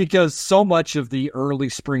over. Because so much of the early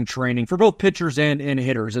spring training for both pitchers and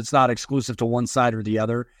hitters, it's not exclusive to one side or the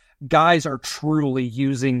other. Guys are truly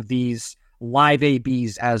using these live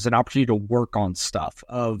ABs as an opportunity to work on stuff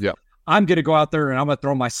of, I'm going to go out there and I'm going to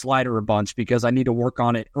throw my slider a bunch because I need to work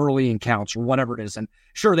on it early in counts or whatever it is. And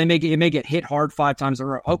sure, it may get hit hard 5 times in a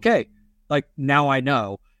row. Okay. Like now I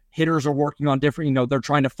know hitters are working on different, they're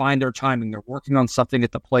trying to find their timing. They're working on something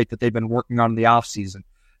at the plate that they've been working on in the off season.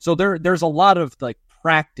 So there's a lot of like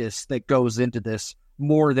practice that goes into this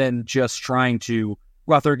more than just trying to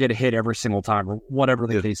go out there and get a hit every single time or whatever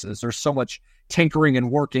the case is. There's so much tinkering and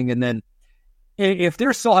working. And then if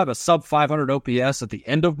they still have a sub 500 OPS at the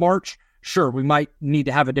end of March, sure, we might need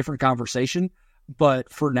to have a different conversation.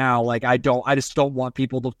 But for now, like I just don't want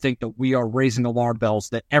people to think that we are raising alarm bells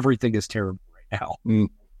that everything is terrible right now.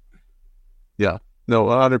 Yeah, no,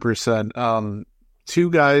 100%.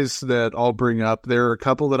 2 guys that I'll bring up. There are a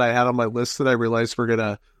couple that I had on my list that I realized we're going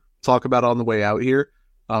to talk about on the way out here.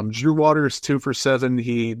 Drew Waters, 2 for 7.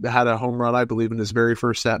 He had a home run, I believe, in his very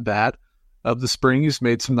first at-bat of the spring. He's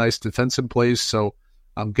made some nice defensive plays, so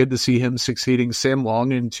good to see him succeeding. Sam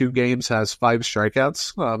Long in 2 games has 5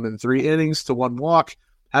 strikeouts in 3 innings to 1 walk.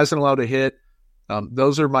 Hasn't allowed a hit.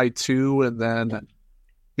 Those are my 2, and then,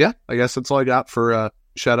 I guess that's all I got for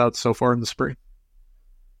shout-outs so far in the spring.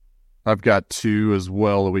 I've got 2 as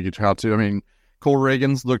well that we could shout to. I mean, Cole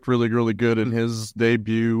Reagans looked really, really good in his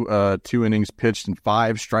debut. 2 innings pitched and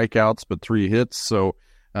 5 strikeouts, but 3 hits. So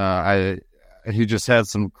he just had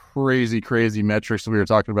some crazy, crazy metrics that we were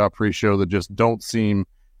talking about pre-show that just don't seem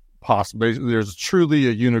possible. There's truly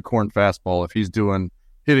a unicorn fastball if he's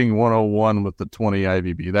hitting 101 with the 20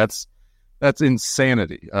 IVB. That's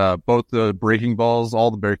insanity. Both the breaking balls, all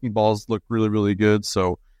the breaking balls look really, really good.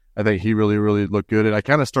 So I think he really, really looked good. And I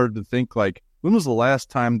kind of started to think, like, when was the last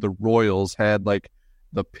time the Royals had, like,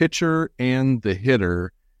 the pitcher and the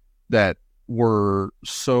hitter that were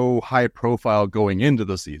so high profile going into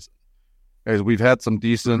the season? As we've had some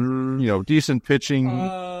decent pitching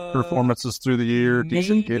performances through the year,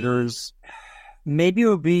 decent hitters. Maybe it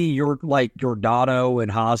would be Giordano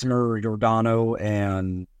and Hosmer, or Giordano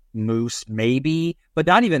and Moose, maybe, but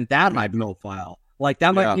not even that high profile. Like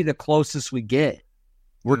that might be the closest we get.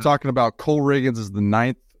 We're talking about Cole Reagans is the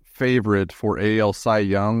 9th favorite for AL Cy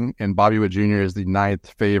Young, and Bobby Witt Jr. is the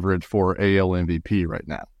 9th favorite for AL MVP right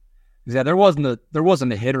now. Yeah, there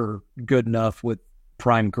wasn't a hitter good enough with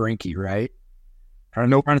prime Greinke, right?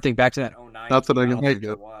 Trying to think back to that 09. Not that I can think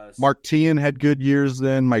of. Mark Teahan had good years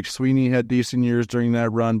then. Mike Sweeney had decent years during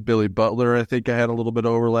that run. Billy Butler, I think, I had a little bit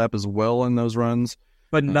of overlap as well in those runs.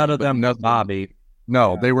 But none of them Bobby.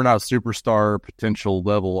 No, they were not superstar potential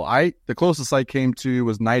level. The closest I came to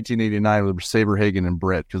was 1989 with Saberhagen and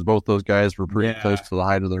Brett, because both those guys were pretty close to the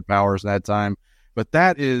height of their powers at that time. But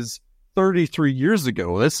that is 33 years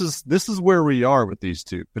ago. This is where we are with these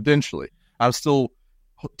two, potentially. I'm still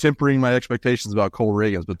tempering my expectations about Cole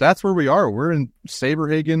Reagans, but that's where we are. We're in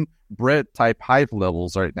Saberhagen, Brett type hype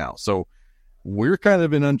levels right now. So we're kind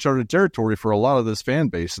of in uncharted territory for a lot of this fan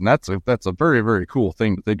base, and that's a very, very cool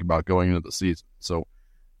thing to think about going into the season. So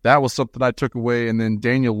that was something I took away. And then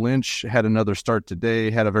Daniel Lynch had another start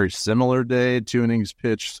today, had a very similar day, 2 innings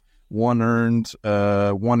pitched, 1 earned,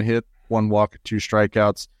 1 hit, 1 walk, 2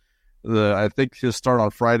 strikeouts. I think his start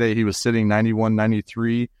on Friday, he was sitting 91,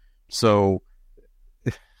 93. So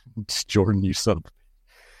Jordan, you son of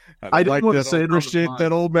I didn't want to say appreciate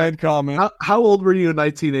that old man comment. How old were you in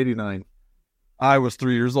 1989? I was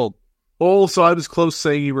 3 years old. Oh, so I was close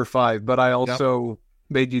saying you were 5, but I also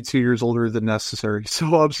made you 2 years older than necessary.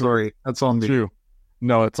 So I'm sorry. That's on me. True.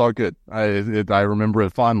 No, it's all good. I remember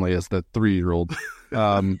it fondly as that 3-year-old.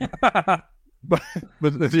 But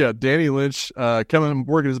yeah, Danny Lynch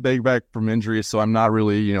working his bag back from injury, so I'm not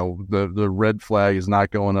really, the red flag is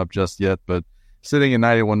not going up just yet, but sitting at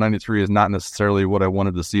 91, 93 is not necessarily what I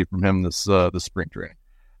wanted to see from him this spring training.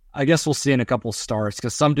 I guess we'll see in a couple starts,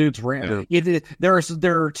 because some dudes there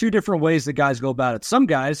are 2 different ways that guys go about it. Some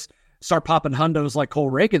guys start popping hundos like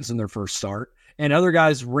Cole Reagans in their first start, and other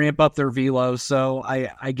guys ramp up their velo. So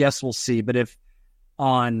I guess we'll see. But if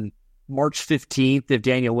on March 15th, if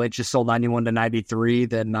Daniel Lynch is still 91 to 93,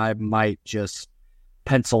 then I might just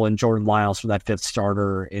pencil in Jordan Lyles for that 5th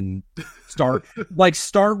starter and start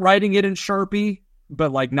writing it in Sharpie,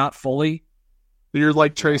 but like not fully. You're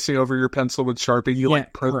like tracing over your pencil with Sharpie. You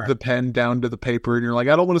put the pen down to the paper, and you're like,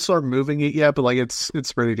 I don't want to start moving it yet, but like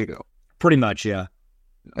it's ready to go. Pretty much, yeah.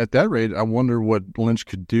 At that rate, I wonder what Lynch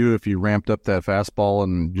could do if he ramped up that fastball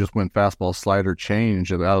and just went fastball slider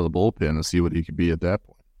change out of the bullpen and see what he could be at that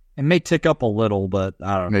point. It may tick up a little, but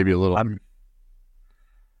I don't know. Maybe a little.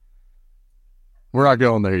 We're not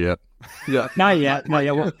going there yet. Yeah, not yet.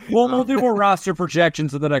 We'll do more roster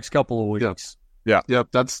projections in the next couple of weeks. Yeah.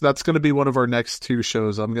 That's going to be one of our next 2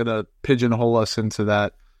 shows. I'm going to pigeonhole us into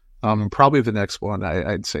that. Probably the next one,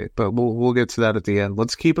 I'd say, but we'll get to that at the end.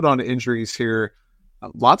 Let's keep it on injuries here.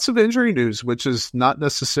 Lots of injury news, which is not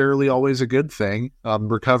necessarily always a good thing.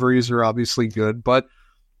 Recoveries are obviously good, but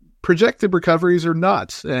projected recoveries are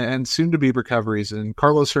not, and soon-to-be recoveries. And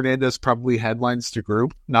Carlos Hernandez probably headlines the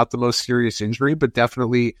group. Not the most serious injury, but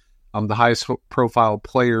definitely the highest-profile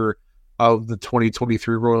player of the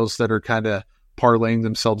 2023 Royals that are kind of parlaying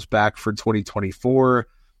themselves back for 2024.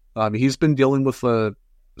 He's been dealing with a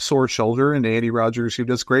sore shoulder, and Andy Rogers, who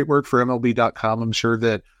does great work for MLB.com, I'm sure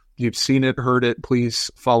that you've seen it, heard it.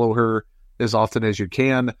 Please follow her as often as you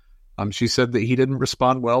can. She said that he didn't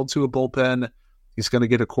respond well to a bullpen. He's going to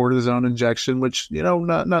get a cortisone injection, which,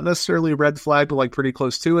 not necessarily a red flag, but like pretty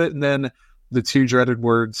close to it. And then the two dreaded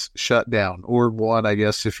words, shut down. Or one, I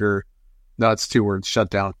guess, it's two words, shut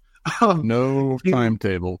down. No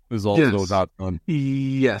timetable is also not done.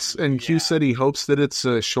 Yes. And Q said he hopes that it's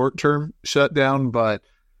a short-term shutdown, but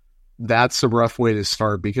that's a rough way to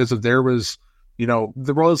start because if there was,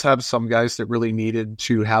 the Royals have some guys that really needed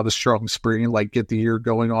to have a strong spring, like get the year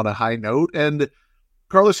going on a high note. And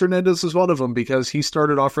Carlos Hernandez is one of them because he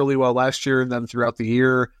started off really well last year and then throughout the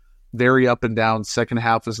year, very up and down. Second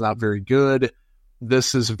half is not very good.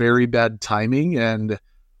 This is very bad timing, and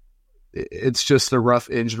it's just a rough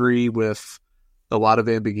injury with a lot of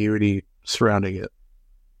ambiguity surrounding it.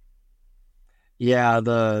 Yeah,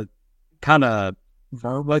 the kind of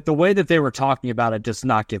like the way that they were talking about it does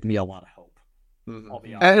not give me a lot of hope.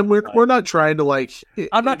 Mm-hmm. And we're not trying to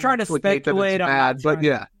I'm not trying to speculate.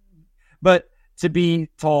 But to be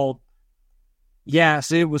told,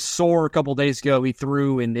 yes, it was sore a couple days ago. He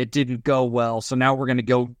threw and it didn't go well. So now we're going to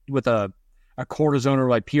go with a cortisone or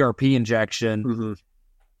like PRP injection. Mm-hmm.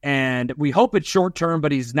 And we hope it's short term,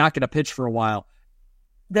 but he's not going to pitch for a while.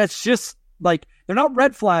 That's just like, they're not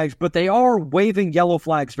red flags, but they are waving yellow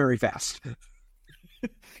flags very fast.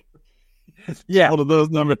 Yeah. One of those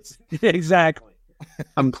numbers. Exactly.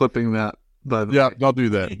 I'm clipping that. But yeah, I'll do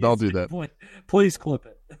that. I'll do that. Please clip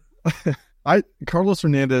it. Carlos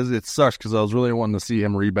Hernandez, it sucks because I was really wanting to see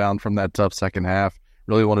him rebound from that tough second half.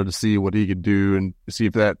 Really wanted to see what he could do and see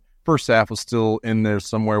if that first half was still in there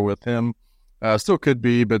somewhere with him. Still could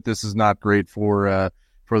be, but this is not great for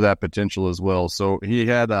that potential as well. So he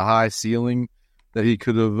had a high ceiling that he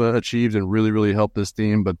could have achieved and really, really helped this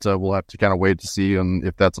team, but we'll have to kind of wait to see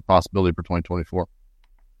if that's a possibility for 2024.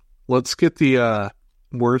 Let's get the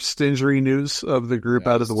worst injury news of the group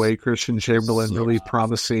out of the way. Christian Chamberlain, really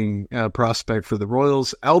promising prospect for the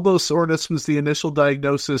Royals. Elbow soreness was the initial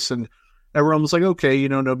diagnosis, and everyone was like, okay,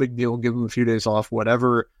 no big deal. Give him a few days off,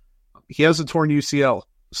 whatever. He has a torn UCL,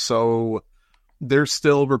 so they're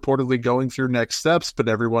still reportedly going through next steps, but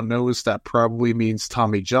everyone knows that probably means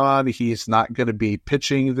Tommy John. He's not going to be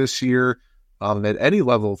pitching this year at any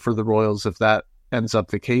level for the Royals if that ends up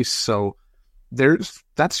the case. So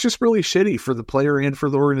that's just really shitty for the player and for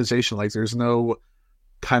the organization. Like, there's no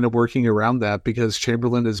kind of working around that because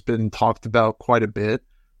Chamberlain has been talked about quite a bit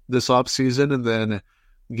this offseason and then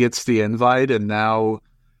gets the invite, and now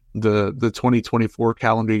the 2024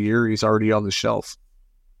 calendar year, he's already on the shelf.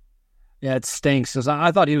 Yeah, it stinks because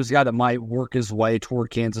I thought he was the guy that might work his way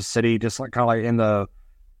toward Kansas City, just like kind of like in the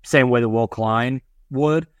same way that Will Klein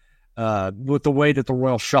would. With the way that the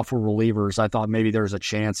Royals shuffle relievers, I thought maybe there's a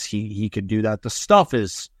chance he could do that. The stuff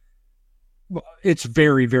it's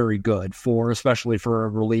very, very good especially for a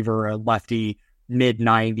reliever, a lefty,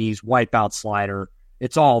 mid-90s, wipeout slider.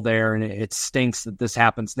 It's all there, and it stinks that this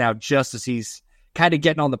happens now just as he's kind of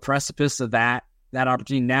getting on the precipice of that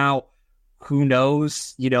opportunity. Now, who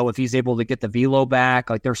knows, if he's able to get the velo back.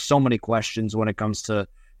 Like, there's so many questions when it comes to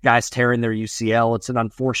guys tearing their UCL. It's an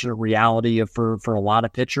unfortunate reality for a lot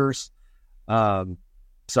of pitchers. So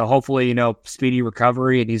hopefully, speedy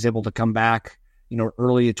recovery, and he's able to come back,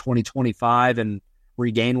 early in 2025 and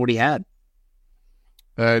regain what he had.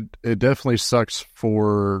 It definitely sucks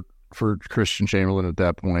for Christian Chamberlain at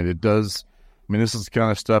that point. It does. I mean, this is the kind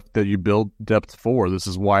of stuff that you build depth for. This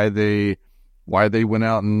is why they went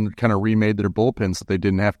out and kind of remade their bullpen so they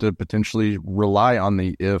didn't have to potentially rely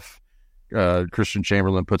on if Christian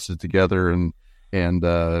Chamberlain puts it together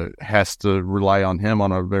and has to rely on him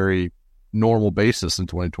on a very normal basis in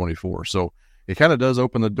 2024. So it kind of does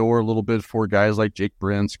open the door a little bit for guys like Jake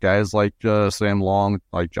Brentz, guys like Sam Long,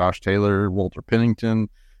 like Josh Taylor, Walter Pennington.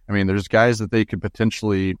 I mean, there's guys that they could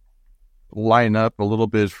potentially line up a little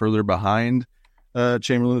bit further behind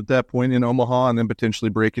Chamberlain at that point in Omaha, and then potentially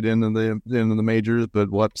break it into the majors.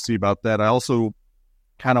 But we'll have to see about that. I also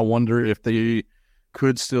kind of wonder if they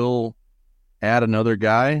could still add another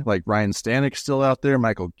guy, like Ryan Stanek's still out there,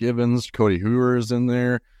 Michael Givens, Cody Hoover is in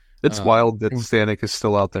there. It's wild that Stanek is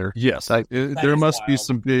still out there. Yes, there must be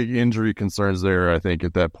some big injury concerns there, I think,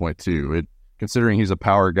 at that point, too. Considering he's a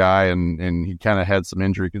power guy and he kind of had some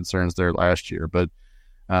injury concerns there last year. But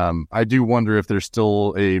I do wonder if there's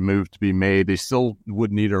still a move to be made. They still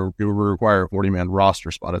would require a 40-man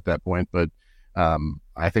roster spot at that point. But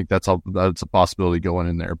I think that's a possibility going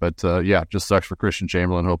in there. But, just sucks for Christian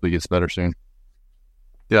Chamberlain. Hope he gets better soon.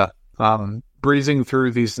 Yeah. Breezing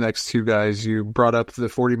through these next two guys, you brought up the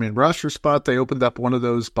 40-man roster spot. They opened up one of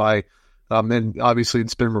those by, and obviously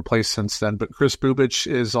it's been replaced since then, but Chris Bubich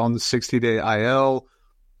is on the 60-day IL.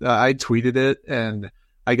 I tweeted it, and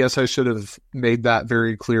I guess I should have made that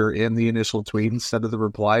very clear in the initial tweet instead of the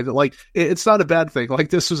reply. That, it's not a bad thing.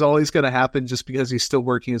 This was always going to happen just because he's still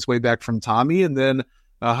working his way back from Tommy. And then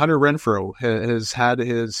Hunter Renfroe has had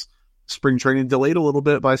his spring training delayed a little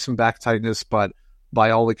bit by some back tightness, but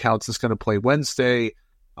by all accounts, is going to play Wednesday.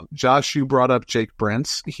 Josh, you brought up Jake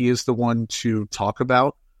Brentz. He is the one to talk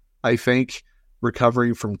about, I think,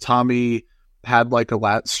 recovering from Tommy. Had a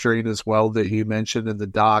lat strain as well that you mentioned in the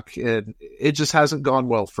doc. It just hasn't gone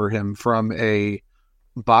well for him from a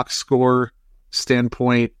box score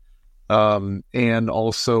standpoint, and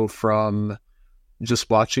also from just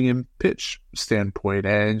watching him pitch standpoint.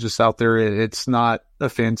 And just out there, it's not a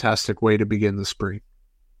fantastic way to begin the spring.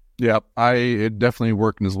 Yeah, it definitely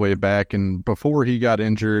working his way back. And before he got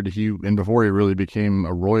injured, before he really became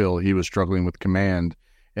a Royal, he was struggling with command.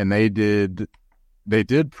 And they did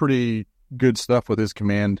pretty good stuff with his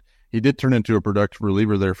command. He did turn into a productive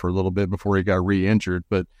reliever there for a little bit before he got re-injured.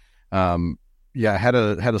 But had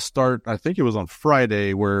a start. I think it was on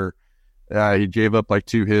Friday where he gave up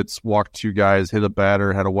 2 hits, walked 2 guys, hit a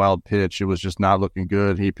batter, had a wild pitch. It was just not looking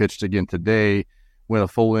good. He pitched again today. Went a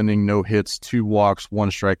full inning, no hits, 2 walks,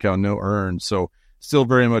 1 strikeout, no earned. So still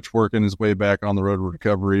very much working his way back on the road to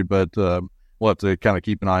recovery, but we'll have to kind of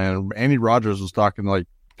keep an eye on him. Andy Rogers was talking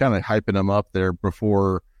kind of hyping him up there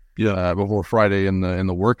before Friday in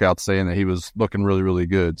the workout, saying that he was looking really, really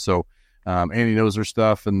good. So Andy knows her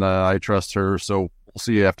stuff, and I trust her. So we'll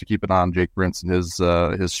see. You have to keep an eye on Jake Brentz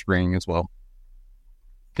and his spring as well.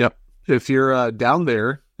 Yep. If you're down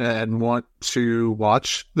there and want to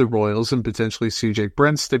watch the Royals and potentially see Jake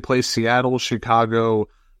Brentz, they play Seattle, Chicago,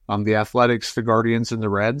 the Athletics, the Guardians, and the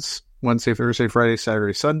Reds Wednesday, Thursday, Friday,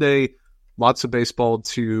 Saturday, Sunday. Lots of baseball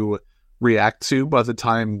to react to by the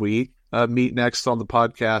time we meet next on the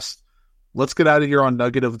podcast. Let's get out of here on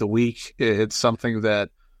Nugget of the Week. It's something that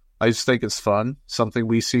I just think is fun, something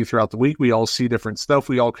we see throughout the week. We all see different stuff.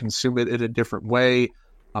 We all consume it in a different way.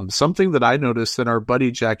 Something that I noticed that our buddy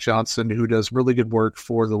Jack Johnson, who does really good work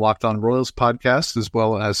for the Locked On Royals podcast, as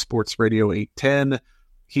well as Sports Radio 810,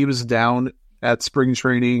 he was down at spring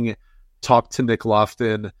training, talked to Nick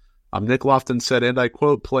Lofton. Nick Lofton said, and I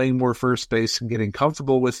quote, playing more first base and getting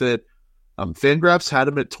comfortable with it. Fangraphs had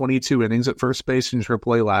him at 22 innings at first base in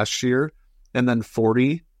AAA last year, and then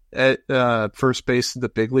 40 at first base at the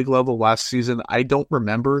big league level last season. I don't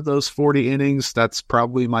remember those 40 innings. That's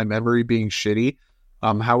probably my memory being shitty.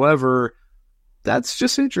 However, that's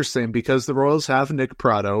just interesting because the Royals have Nick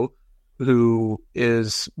Pratto, who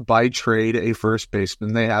is by trade a first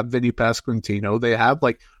baseman. They have Vinny Pasquantino. They have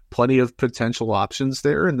plenty of potential options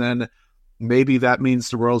there. And then maybe that means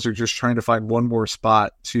the Royals are just trying to find one more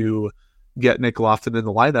spot to get Nick Lofton in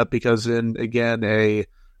the lineup, because in, again, a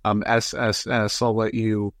SSS, I'll let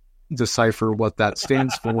you decipher what that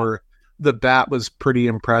stands for. The bat was pretty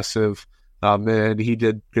impressive, and he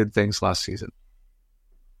did good things last season.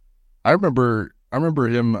 I remember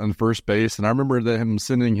him on first base, and I remember him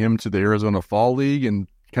sending him to the Arizona Fall League and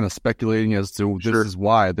kind of speculating as to this is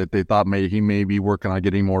why, that they thought he may be working on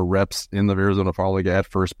getting more reps in the Arizona Fall League at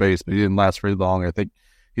first base, but he didn't last very long. I think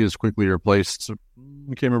he was quickly replaced. So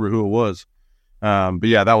I can't remember who it was. But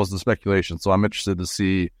yeah, that was the speculation. So I'm interested to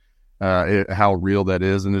see how real that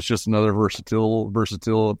is. And it's just another versatile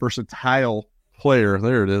player.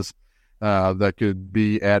 There it is. That could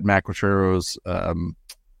be at Matt Quattro's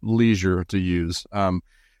leisure to use.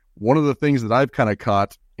 One of the things that I've kind of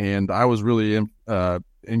caught and I was really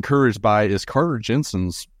encouraged by is Carter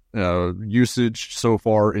Jensen's usage so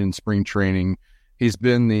far in spring training. He's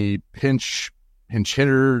been the pinch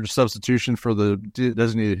hitter substitution for the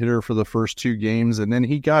designated hitter for the first 2 games, and then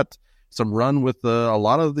he got some run with a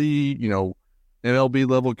lot of the MLB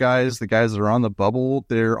level guys, the guys that are on the bubble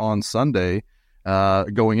there on Sunday.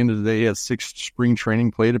 Going into today, he had 6 spring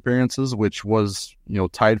training plate appearances, which was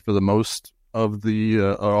tied for the most of the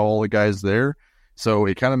all the guys there. So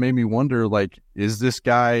it kind of made me wonder, is this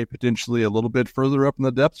guy potentially a little bit further up in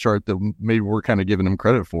the depth chart that maybe we're kind of giving him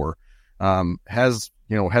credit for? Has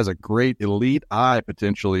a great elite eye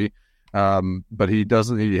potentially, But he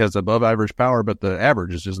has above average power, but the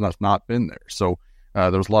average has just not been there. So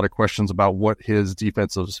there was a lot of questions about what his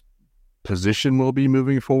defensive position will be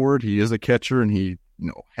moving forward. He is a catcher, and he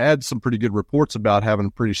had some pretty good reports about having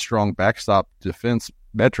pretty strong backstop defense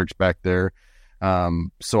metrics back there.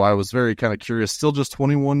 So I was very kind of curious. Still just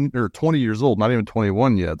 21 or 20 years old, not even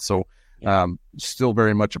 21 yet. So still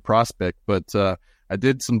very much a prospect. But I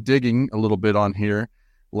did some digging a little bit on here.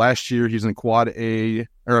 Last year, he's in High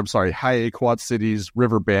A Quad Cities.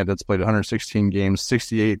 River Bandits played 116 games.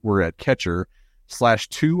 68 were at catcher.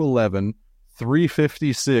 /211,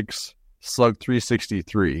 356, slug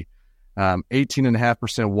 363.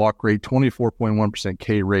 18.5% walk rate, 24.1%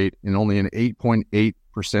 K rate, and only an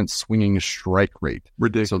 8.8% swinging strike rate.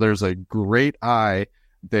 Ridiculous. So there's a great eye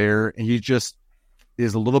there. He just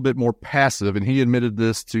is a little bit more passive, and he admitted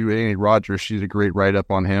this to Annie Rogers. She did a great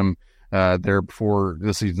write-up on him there before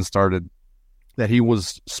the season started, that he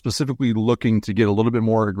was specifically looking to get a little bit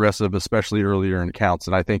more aggressive, especially earlier in counts.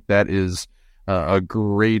 And I think that is a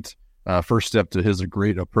great first step to his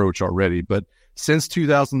great approach already. But since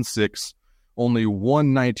 2006, only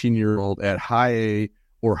one 19-year-old at high A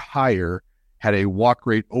or higher had a walk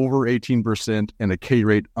rate over 18% and a K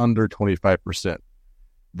rate under 25%.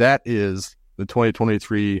 That is the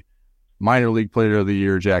 2023 Minor League Player of the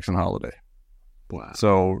Year, Jackson Holliday. Wow.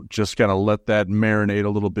 So just kind of let that marinate a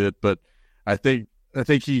little bit. But I think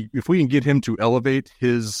if we can get him to elevate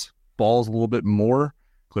his balls a little bit more,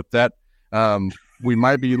 clip that, we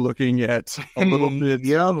might be looking at a little bit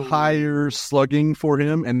higher slugging for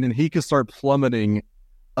him, and then he can start plummeting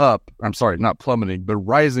up. I'm sorry, not plummeting, but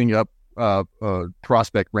rising up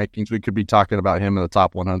prospect rankings. We could be talking about him in the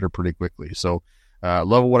top 100 pretty quickly. So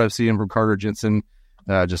love what I've seen from Carter Jensen.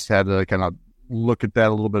 Just had to kind of look at that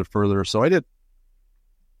a little bit further. So I did.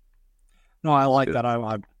 No, I like that.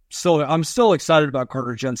 I'm still excited about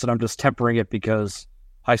Carter Jensen. I'm just tempering it because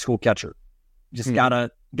high school catcher. Just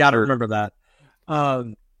gotta remember that.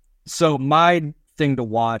 So my thing to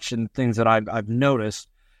watch and things that I've noticed.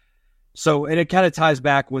 So, and it kind of ties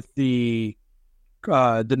back with the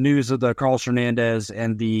news of the Carlos Hernandez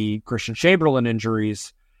and the Christian Chamberlain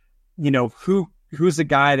injuries. Who's the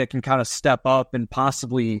guy that can kind of step up and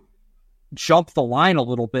possibly jump the line a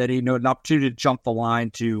little bit? An opportunity to jump the line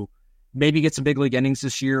to maybe get some big league innings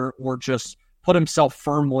this year, or just put himself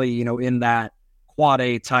firmly, in that quad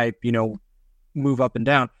A type, move up and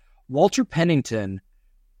down. Walter Pennington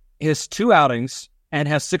has 2 outings and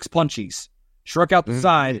has 6 punchies. Struck out the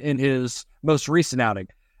side in his most recent outing.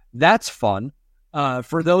 That's fun.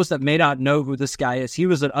 For those that may not know who this guy is, he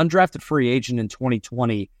was an undrafted free agent in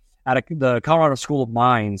 2020 at the Colorado School of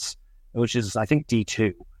Mines, which is, I think,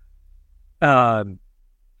 D2.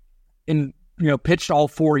 Pitched all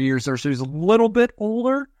 4 years there, so he's a little bit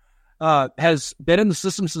older. Has been in the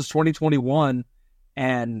system since 2021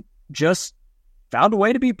 and just found a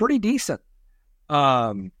way to be pretty decent. He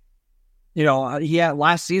had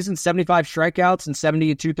last season 75 strikeouts and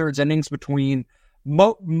 70 2/3 innings between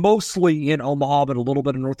mostly in Omaha, but a little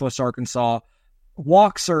bit in Northwest Arkansas.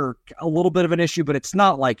 Walks are a little bit of an issue, but it's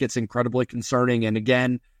not like it's incredibly concerning. And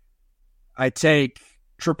again, I take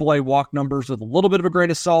AAA walk numbers with a little bit of a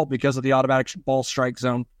grain of salt because of the automatic ball strike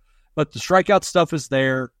zone. But the strikeout stuff is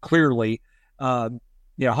there, clearly.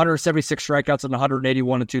 176 strikeouts and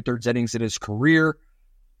 181 2/3 innings in his career.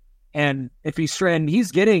 And if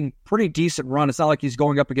he's getting pretty decent run, it's not like he's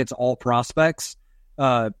going up against all prospects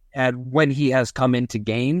and when he has come into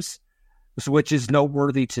games, which is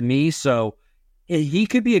noteworthy to me. So he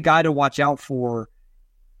could be a guy to watch out for,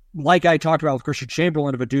 like I talked about with Christian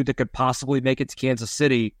Chamberlain, of a dude that could possibly make it to Kansas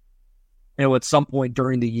City, at some point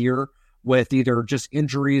during the year with either just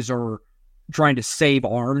injuries or trying to save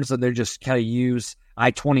arms, and they just kind of use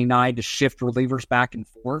I-29 to shift relievers back and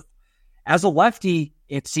forth. As a lefty,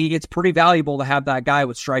 it's pretty valuable to have that guy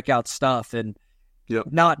with strikeout stuff and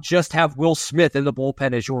not just have Will Smith in the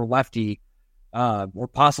bullpen as your lefty, or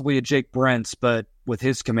possibly a Jake Brentz, but with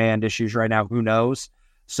his command issues right now, who knows?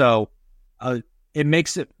 So it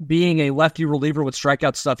makes it being a lefty reliever with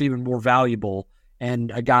strikeout stuff even more valuable,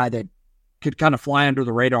 and a guy that could kind of fly under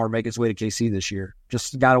the radar and make his way to KC this year.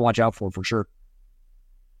 Just a guy to watch out for sure.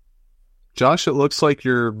 Josh, it looks like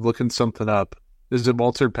you're looking something up. Is it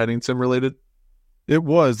Walter Pennington related? It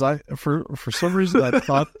was. For some reason I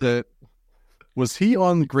thought that was he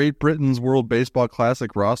on Great Britain's World Baseball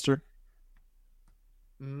Classic roster?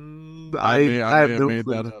 I have no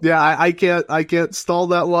clue. Yeah, I can't stall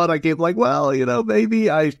that one. I can't maybe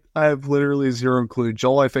I have literally zero clue.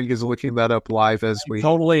 Joel, I think, is looking that up live as we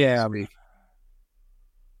totally am.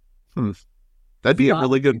 That'd be a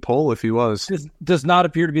really good poll if he was. Does not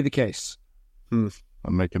appear to be the case.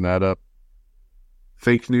 I'm making that up.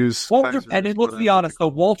 Fake news. Let's be honest, though,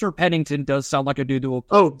 Walter Pennington does sound like a dude who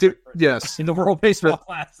will yes. in the World Baseball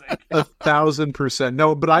Classic. 1,000%.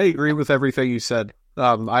 No, but I agree with everything you said.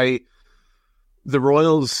 The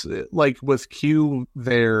Royals, like with Q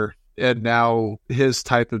there, and now his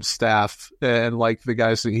type of staff, and like the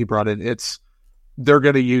guys that he brought in, they're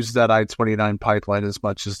going to use that I-29 pipeline as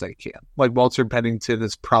much as they can. Like Walter Pennington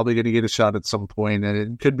is probably going to get a shot at some point, and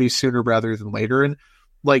it could be sooner rather than later. And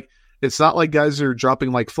like, it's not like guys are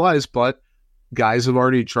dropping like flies, but guys have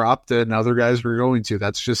already dropped and other guys were going to.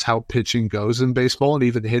 That's just how pitching goes in baseball, and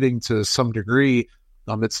even hitting to some degree.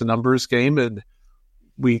 It's a numbers game, and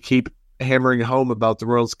we keep hammering home about the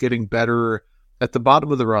Royals getting better at the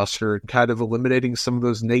bottom of the roster and kind of eliminating some of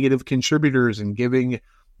those negative contributors and giving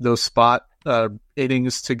those spot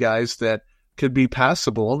innings to guys that could be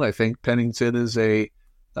passable. And I think Pennington is a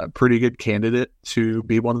pretty good candidate to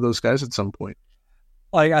be one of those guys at some point.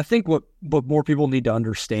 Like, I think what more people need to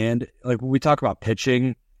understand, like when we talk about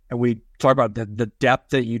pitching and we talk about the depth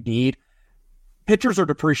that you need, pitchers are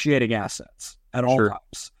depreciating assets at all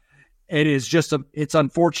times. It is just it's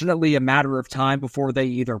unfortunately a matter of time before they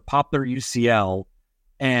either pop their UCL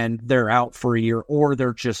and they're out for a year, or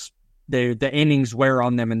the innings wear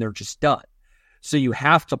on them and they're just done. So you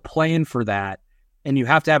have to plan for that, and you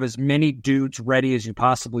have to have as many dudes ready as you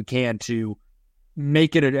possibly can to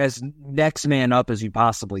make it as next man up as you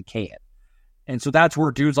possibly can. And so that's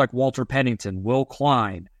where dudes like Walter Pennington, Will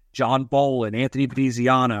Klein, John Bolin, Anthony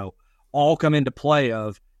Veneziano all come into play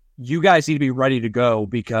of, you guys need to be ready to go,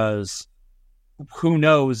 because who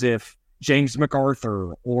knows if James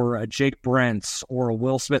MacArthur or a Jake Brentz or a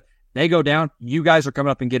Will Smith, they go down, you guys are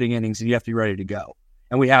coming up and getting innings, and you have to be ready to go.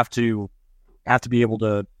 And we have to be able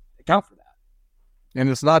to account for that. And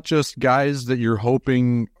it's not just guys that you're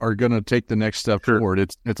hoping are going to take the next step forward.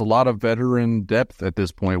 It's a lot of veteran depth at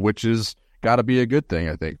this point, which is got to be a good thing,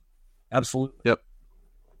 I think. Absolutely. Yep.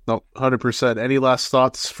 No, 100%. Any last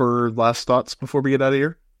thoughts before we get out of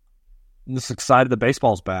here? I'm just excited that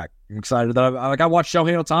baseball's back. I'm excited that I watched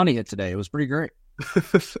Shohei Ohtani hit today. It was pretty great.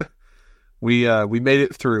 We made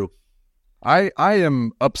it through. I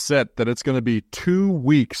am upset that it's going to be 2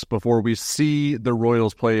 weeks before we see the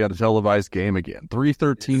Royals play at a televised game again.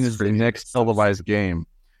 3:13 is the next televised game.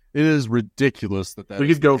 It is ridiculous that we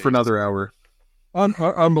could go for another hour.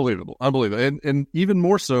 Unbelievable. And even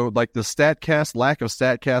more so, like the lack of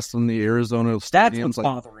StatCast on the Arizona Stats was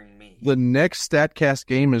bothering me. The next StatCast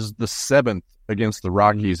game is the 7th against the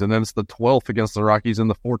Rockies, and then it's the 12th against the Rockies and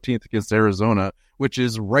the 14th against Arizona, which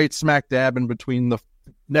is right smack dab in between the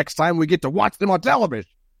next time we get to watch them on television.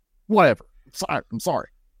 Whatever. I'm sorry.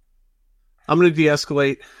 I'm going to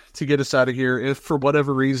de-escalate to get us out of here. If for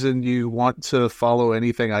whatever reason you want to follow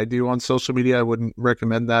anything I do on social media, I wouldn't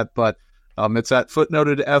recommend that, but it's at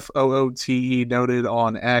footnoted, FOOTE noted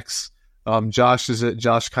on X. Josh is at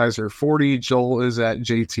Josh Kaiser 40. Joel is at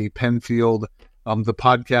JT Penfield. The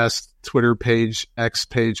podcast Twitter page, X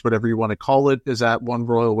page, whatever you want to call it, is at One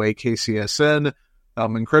Royal Way KCSN.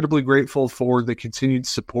 I'm incredibly grateful for the continued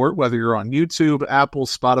support, whether you're on YouTube, Apple,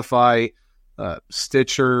 Spotify,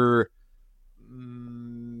 Stitcher,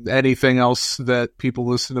 anything else that people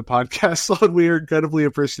listen to podcasts on. We are incredibly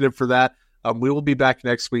appreciative for that. We will be back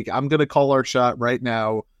next week. I'm going to call our shot right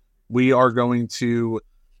now. We are going to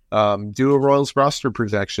do a Royals roster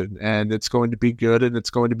projection, and it's going to be good, and it's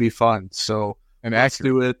going to be fun. So let's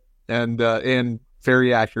do it, and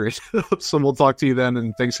very accurate. So we'll talk to you then,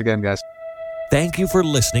 and thanks again, guys. Thank you for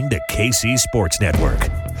listening to KC Sports Network.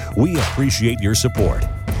 We appreciate your support.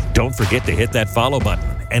 Don't forget to hit that follow button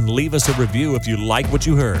and leave us a review if you like what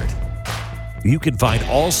you heard. You can find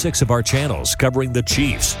all 6 of our channels covering the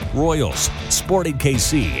Chiefs, Royals, Sporting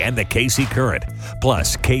KC, and the KC Current,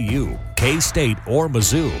 plus KU, K-State, or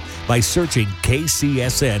Mizzou by searching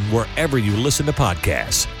KCSN wherever you listen to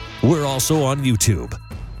podcasts. We're also on YouTube.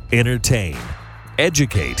 Entertain,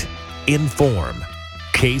 educate, inform.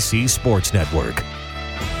 KC Sports Network.